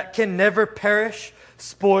inheritance that can never perish,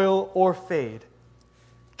 spoil, or fade,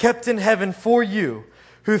 kept in heaven for you,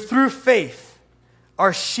 who through faith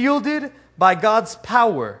are shielded by God's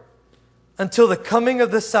power until the coming of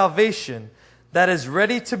the salvation that is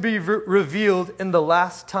ready to be revealed in the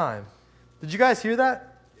last time. Did you guys hear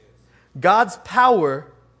that? God's power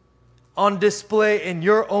on display in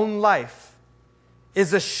your own life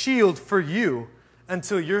is a shield for you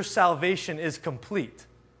until your salvation is complete.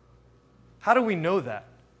 How do we know that?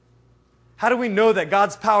 How do we know that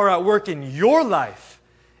God's power at work in your life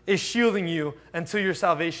is shielding you until your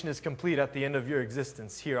salvation is complete at the end of your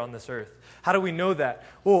existence here on this earth? How do we know that?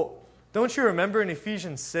 Well, don't you remember in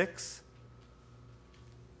Ephesians 6?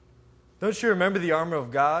 Don't you remember the armor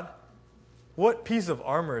of God? What piece of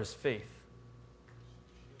armor is faith?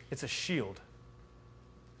 It's a shield.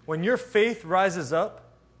 When your faith rises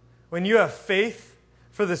up, when you have faith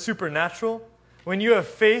for the supernatural, when you have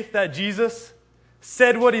faith that Jesus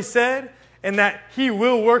said what he said, and that he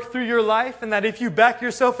will work through your life, and that if you back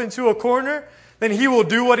yourself into a corner, then he will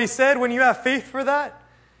do what he said. When you have faith for that,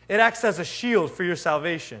 it acts as a shield for your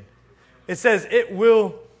salvation. It says it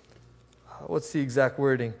will, what's the exact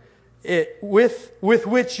wording? It with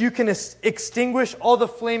which you can extinguish all the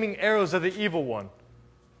flaming arrows of the evil one.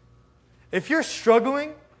 If you're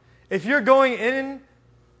struggling, if you're going in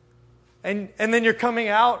and then you're coming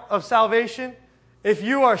out of salvation, if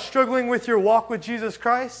you are struggling with your walk with Jesus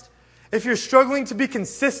Christ, if you're struggling to be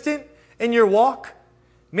consistent in your walk,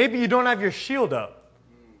 maybe you don't have your shield up.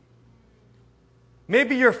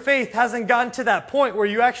 Maybe your faith hasn't gotten to that point where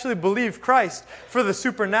you actually believe Christ for the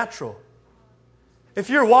supernatural. If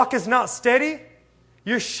your walk is not steady,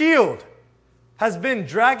 your shield has been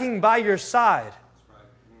dragging by your side.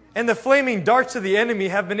 And the flaming darts of the enemy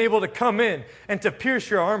have been able to come in and to pierce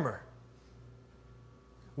your armor.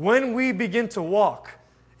 When we begin to walk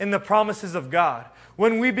in the promises of God,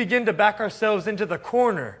 when we begin to back ourselves into the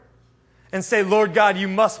corner and say, Lord God, you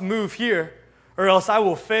must move here or else I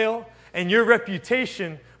will fail and your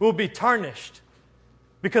reputation will be tarnished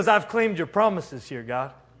because I've claimed your promises here,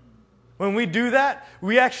 God. When we do that,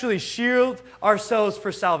 we actually shield ourselves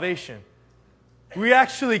for salvation. We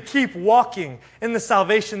actually keep walking in the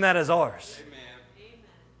salvation that is ours. Amen.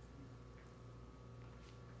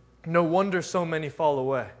 No wonder so many fall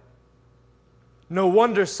away. No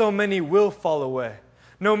wonder so many will fall away.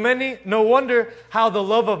 No wonder how the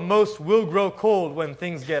love of most will grow cold when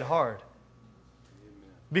things get hard.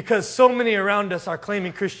 Because so many around us are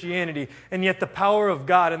claiming Christianity, and yet the power of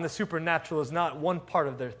God and the supernatural is not one part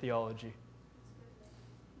of their theology.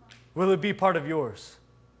 Will it be part of yours?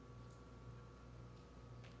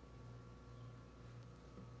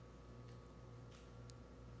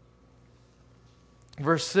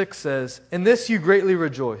 Verse 6 says, "In this you greatly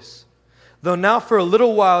rejoice, though now for a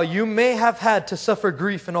little while you may have had to suffer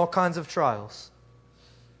grief in all kinds of trials.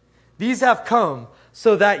 These have come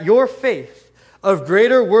so that your faith, of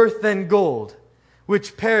greater worth than gold,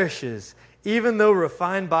 which perishes, even though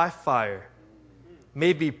refined by fire,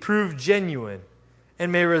 may be proved genuine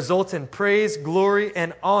and may result in praise, glory,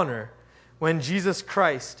 and honor when Jesus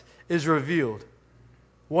Christ is revealed."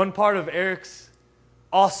 One part of Eric's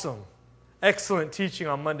awesome, excellent teaching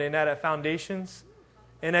on Monday night at Foundations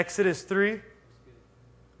in Exodus 3,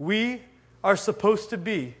 we are supposed to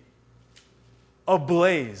be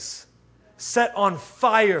ablaze, set on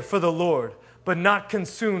fire for the Lord, but not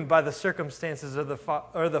consumed by the circumstances or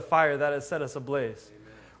the fire that has set us ablaze.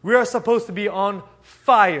 Amen. We are supposed to be on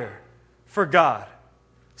fire for God,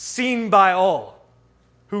 seen by all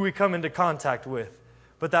who we come into contact with,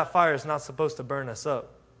 but that fire is not supposed to burn us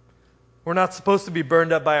up. We're not supposed to be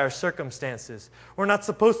burned up by our circumstances. We're not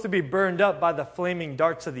supposed to be burned up by the flaming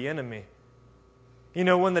darts of the enemy. You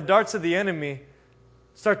know, when the darts of the enemy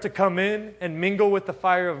start to come in and mingle with the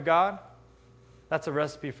fire of God, that's a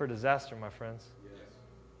recipe for disaster, my friends. Yes.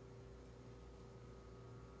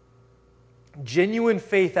 Genuine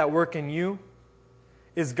faith at work in you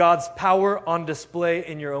is God's power on display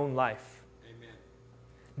in your own life. Amen.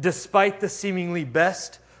 Despite the seemingly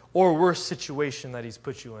best or worst situation that He's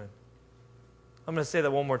put you in. I'm going to say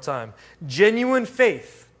that one more time. Genuine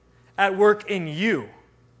faith at work in you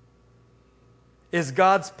is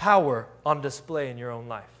God's power on display in your own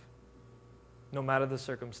life, no matter the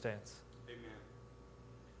circumstance. Amen.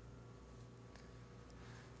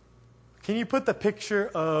 Can you put the picture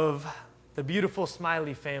of the beautiful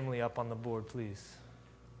smiley family up on the board, please?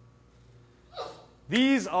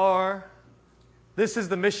 This is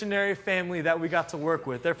the missionary family that we got to work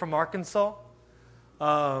with. They're from Arkansas.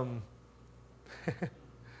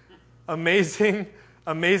 Amazing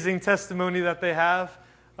testimony that they have.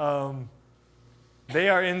 They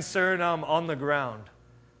are in Suriname on the ground.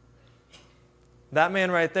 That man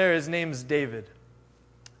right there, his name's David.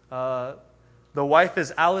 The wife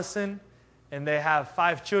is Allison, and they have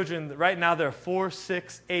 5 children. Right now they're 4,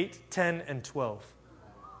 6, 8, 10, and 12.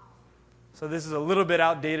 So this is a little bit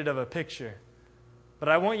outdated of a picture. But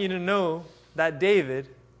I want you to know that David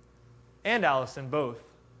and Allison both,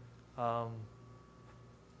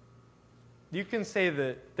 you can say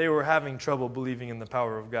that they were having trouble believing in the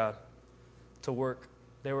power of God to work.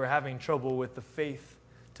 They were having trouble with the faith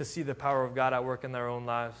to see the power of God at work in their own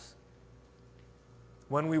lives.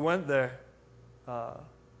 When we went there,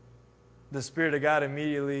 the Spirit of God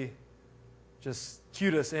immediately just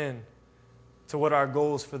cued us in to what our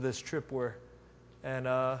goals for this trip were.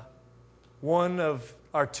 And one of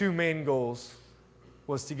our two main goals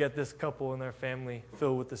was to get this couple and their family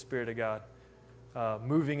filled with the Spirit of God.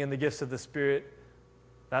 Moving in the gifts of the Spirit,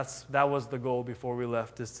 that was the goal before we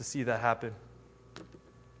left, is to see that happen.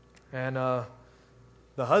 And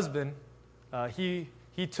the husband, he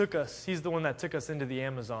took us, he's the one that took us into the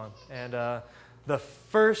Amazon. And the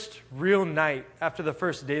first real night, after the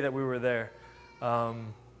first day that we were there,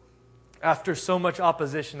 after so much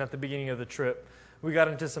opposition at the beginning of the trip, we got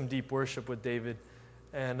into some deep worship with David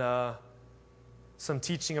and some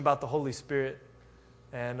teaching about the Holy Spirit.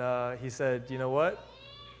 And he said, you know what?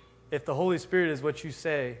 If the Holy Spirit is what you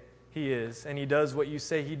say he is, and he does what you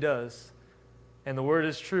say he does, and the word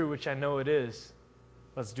is true, which I know it is,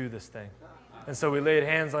 let's do this thing. And so we laid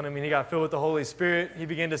hands on him, and he got filled with the Holy Spirit. He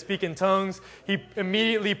began to speak in tongues. He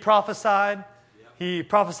immediately prophesied. He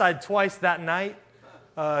prophesied twice that night.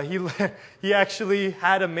 He actually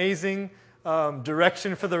had amazing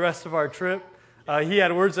direction for the rest of our trip. He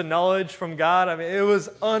had words of knowledge from God. I mean, it was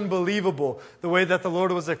unbelievable the way that the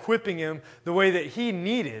Lord was equipping him, the way that he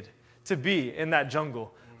needed to be in that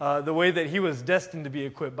jungle, the way that he was destined to be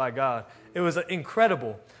equipped by God. It was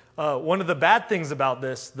incredible. One of the bad things about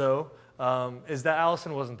this, though, is that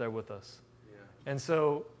Allison wasn't there with us. Yeah. And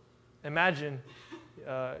so imagine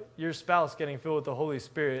your spouse getting filled with the Holy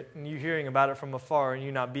Spirit and you hearing about it from afar and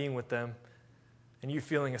you not being with them and you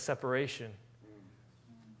feeling a separation.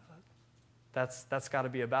 That's got to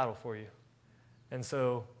be a battle for you. And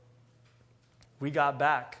so we got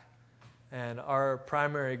back, and our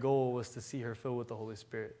primary goal was to see her filled with the Holy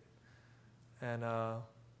Spirit. And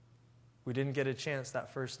we didn't get a chance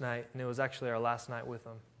that first night, and it was actually our last night with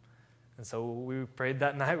them. And so we prayed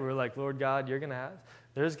that night. We were like, Lord God,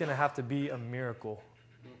 there's going to have to be a miracle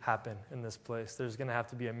happen in this place. There's going to have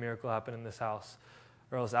to be a miracle happen in this house,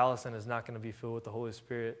 or else Allison is not going to be filled with the Holy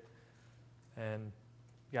Spirit. And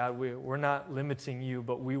God, we're not limiting you,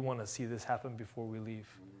 but we want to see this happen before we leave.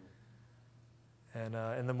 And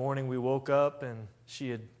in the morning we woke up, and she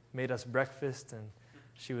had made us breakfast, and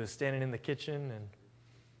she was standing in the kitchen, and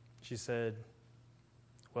she said,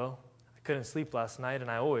 well, I couldn't sleep last night, and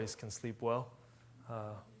I always can sleep well.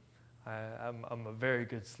 I'm a very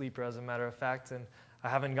good sleeper, as a matter of fact, and I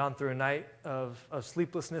haven't gone through a night of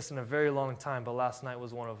sleeplessness in a very long time, but last night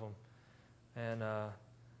was one of them. And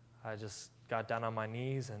I just got down on my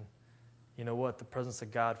knees, and you know what? The presence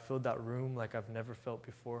of God filled that room like I've never felt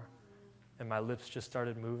before. And my lips just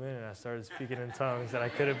started moving, and I started speaking in tongues, and I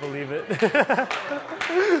couldn't believe it.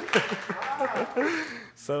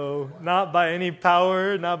 So not by any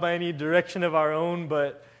power, not by any direction of our own,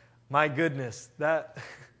 but my goodness, that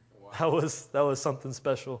was something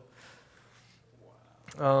special.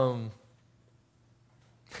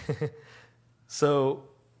 So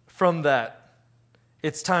from that,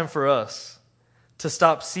 it's time for us to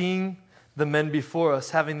stop seeing the men before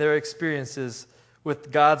us having their experiences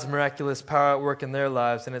with God's miraculous power at work in their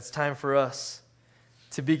lives, and it's time for us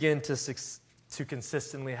to begin to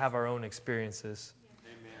consistently have our own experiences.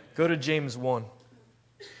 Amen. Go to James 1.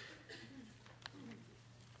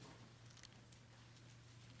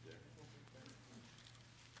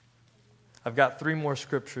 I've got 3 more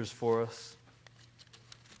scriptures for us.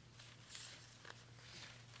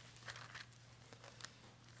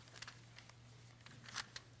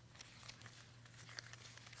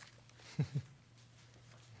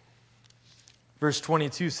 Verse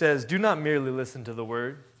 22 says, do not merely listen to the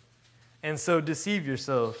word, and so deceive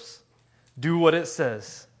yourselves. Do what it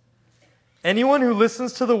says. Anyone who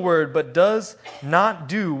listens to the word but does not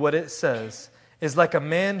do what it says is like a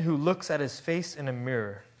man who looks at his face in a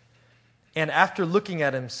mirror, and after looking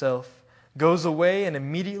at himself, goes away and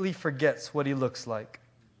immediately forgets what he looks like.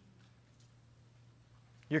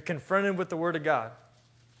 You're confronted with the word of God.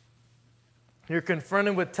 You're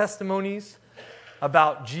confronted with testimonies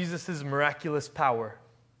about Jesus' miraculous power.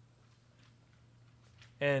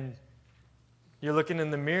 And you're looking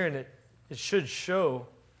in the mirror, and it should show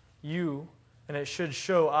you, and it should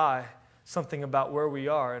show I, something about where we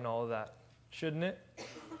are and all of that. Shouldn't it?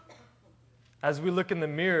 As we look in the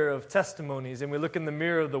mirror of testimonies, and we look in the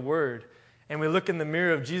mirror of the Word, and we look in the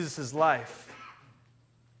mirror of Jesus' life,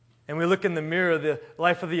 and we look in the mirror of the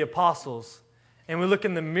life of the apostles, and we look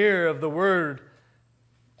in the mirror of the Word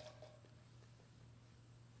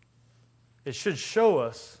it should show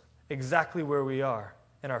us exactly where we are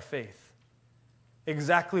in our faith.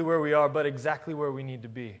 Exactly where we are, but exactly where we need to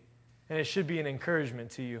be. And it should be an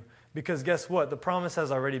encouragement to you. Because guess what? The promise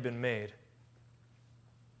has already been made.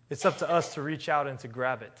 It's up to us to reach out and to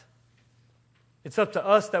grab it. It's up to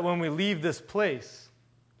us that when we leave this place,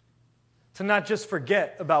 to not just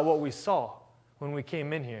forget about what we saw when we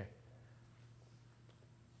came in here.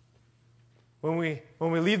 When we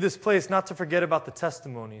leave this place, not to forget about the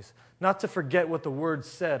testimonies, not to forget what the Word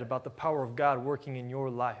said about the power of God working in your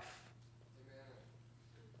life. Amen.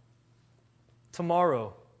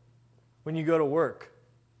 Tomorrow, when you go to work,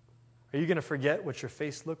 are you going to forget what your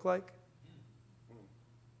face looked like?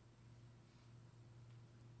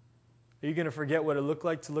 Are you going to forget what it looked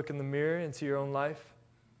like to look in the mirror into your own life?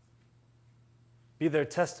 Be there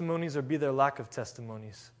testimonies or be there lack of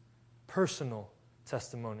testimonies. Personal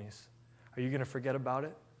testimonies. Are you going to forget about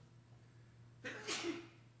it?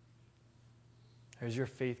 Or is your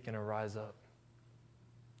faith going to rise up?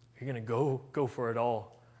 Are you going to go for it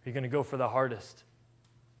all? Are you going to go for the hardest?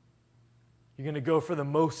 You're going to go for the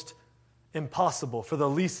most impossible, for the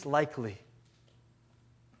least likely.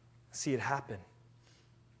 See it happen.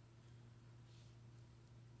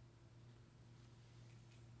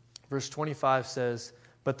 Verse 25 says,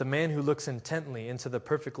 "But the man who looks intently into the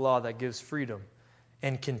perfect law that gives freedom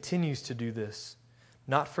and continues to do this,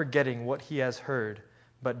 not forgetting what he has heard,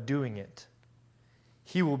 but doing it,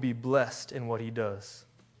 he will be blessed in what he does."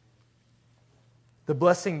 The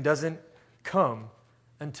blessing doesn't come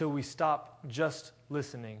until we stop just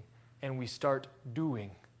listening and we start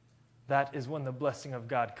doing. That is when the blessing of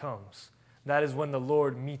God comes. That is when the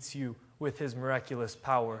Lord meets you with His miraculous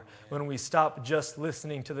power. When we stop just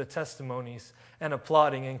listening to the testimonies and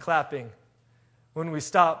applauding and clapping. When we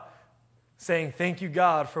stop saying, "Thank you,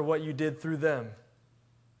 God, for what you did through them."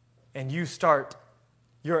 And you start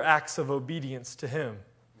your acts of obedience to Him.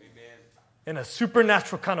 Amen. In a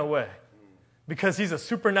supernatural kind of way. Because He's a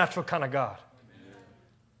supernatural kind of God. Amen.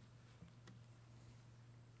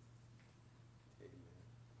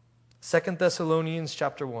 2 Thessalonians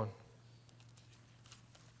chapter 1.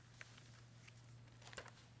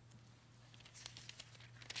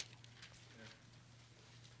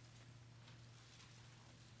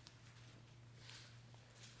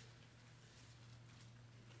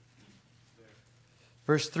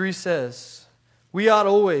 Verse 3 says, "We ought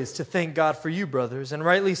always to thank God for you, brothers, and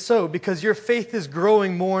rightly so, because your faith is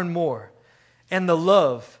growing more and more, and the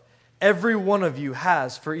love every one of you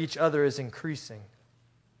has for each other is increasing.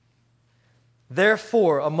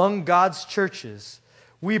 Therefore, among God's churches,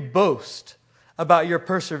 we boast about your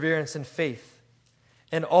perseverance in faith,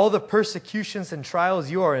 and all the persecutions and trials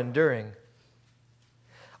you are enduring.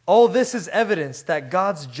 All this is evidence that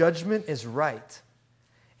God's judgment is right,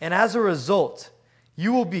 and as a result,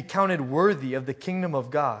 you will be counted worthy of the kingdom of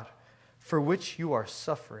God, for which you are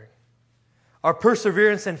suffering." Our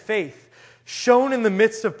perseverance and faith, shown in the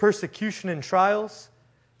midst of persecution and trials,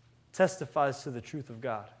 testifies to the truth of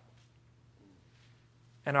God.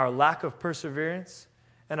 And our lack of perseverance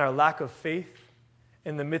and our lack of faith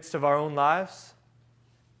in the midst of our own lives,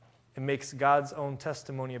 it makes God's own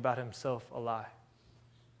testimony about Himself a lie.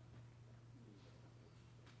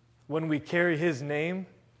 When we carry His name,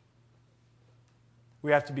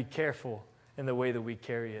 we have to be careful in the way that we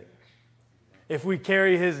carry it. If we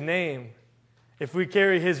carry His name, if we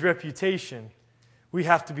carry His reputation, we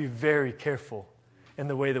have to be very careful in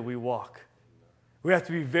the way that we walk. We have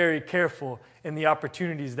to be very careful in the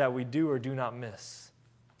opportunities that we do or do not miss.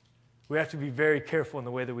 We have to be very careful in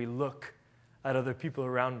the way that we look at other people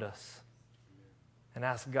around us and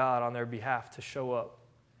ask God on their behalf to show up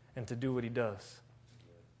and to do what He does.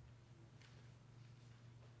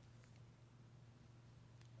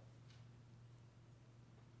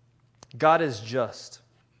 God is just.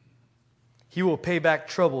 He will pay back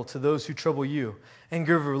trouble to those who trouble you, and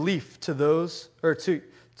give relief to those, or to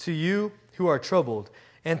you who are troubled,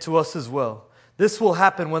 and to us as well. This will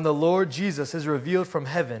happen when the Lord Jesus is revealed from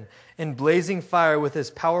heaven in blazing fire with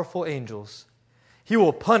His powerful angels. He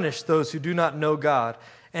will punish those who do not know God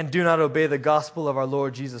and do not obey the gospel of our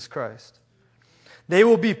Lord Jesus Christ. They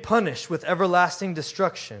will be punished with everlasting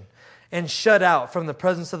destruction and shut out from the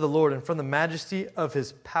presence of the Lord and from the majesty of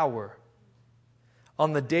His power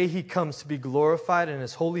on the day He comes to be glorified in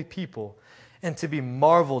His holy people and to be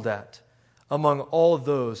marveled at among all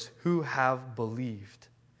those who have believed.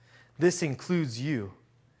 This includes you,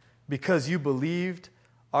 because you believed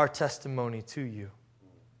our testimony to you.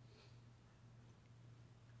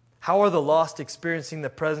 How are the lost experiencing the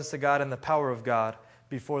presence of God and the power of God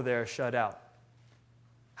before they are shut out?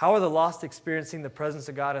 How are the lost experiencing the presence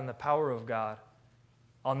of God and the power of God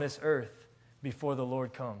on this earth before the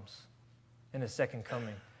Lord comes in His second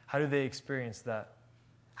coming? How do they experience that?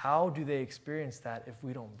 How do they experience that if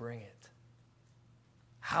we don't bring it?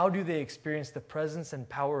 How do they experience the presence and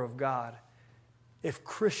power of God if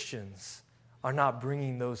Christians are not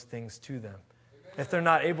bringing those things to them? If they're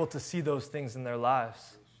not able to see those things in their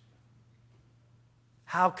lives?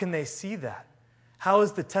 How can they see that? How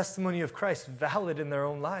is the testimony of Christ valid in their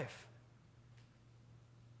own life?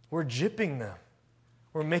 We're gypping them.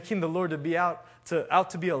 We're making the Lord to be out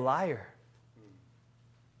to be a liar.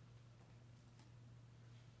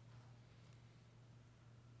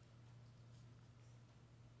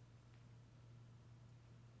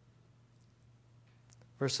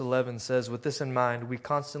 Verse 11 says, "With this in mind, we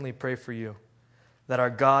constantly pray for you, that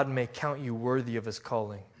our God may count you worthy of His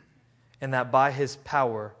calling, and that by His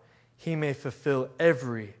power He may fulfill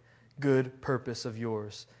every good purpose of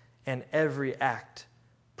yours and every act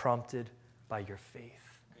prompted by your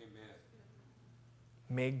faith." Amen.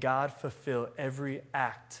 May God fulfill every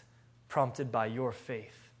act prompted by your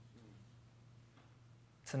faith.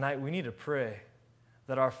 Tonight we need to pray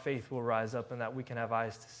that our faith will rise up and that we can have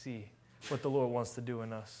eyes to see what the Lord wants to do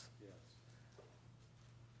in us. Yes.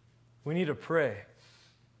 We need to pray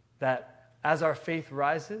that as our faith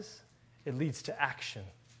rises, it leads to action.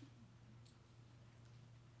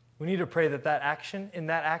 We need to pray that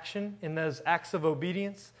in those acts of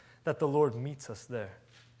obedience, that the Lord meets us there.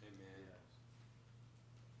 Amen.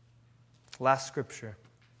 Last scripture.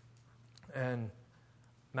 And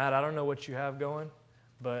Matt, I don't know what you have going,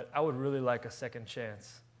 but I would really like a second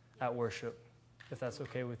chance at worship, if that's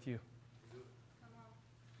okay with you.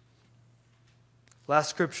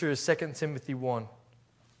 Last scripture is 2 Timothy 1.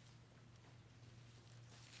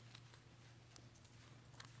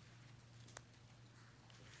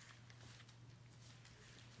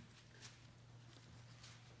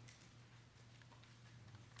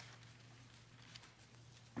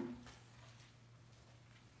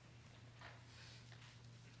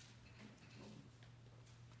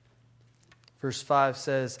 Verse 5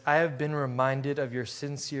 says, "I have been reminded of your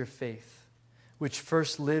sincere faith, which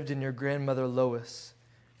first lived in your grandmother Lois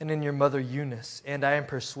and in your mother Eunice, and I am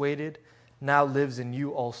persuaded now lives in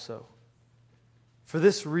you also. For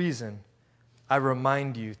this reason, I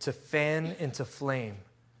remind you to fan into flame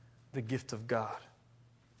the gift of God,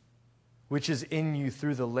 which is in you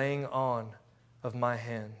through the laying on of my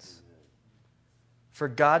hands. For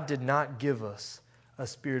God did not give us a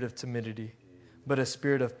spirit of timidity, but a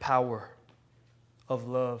spirit of power, of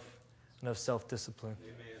love, and of self-discipline."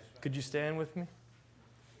 Could you stand with me?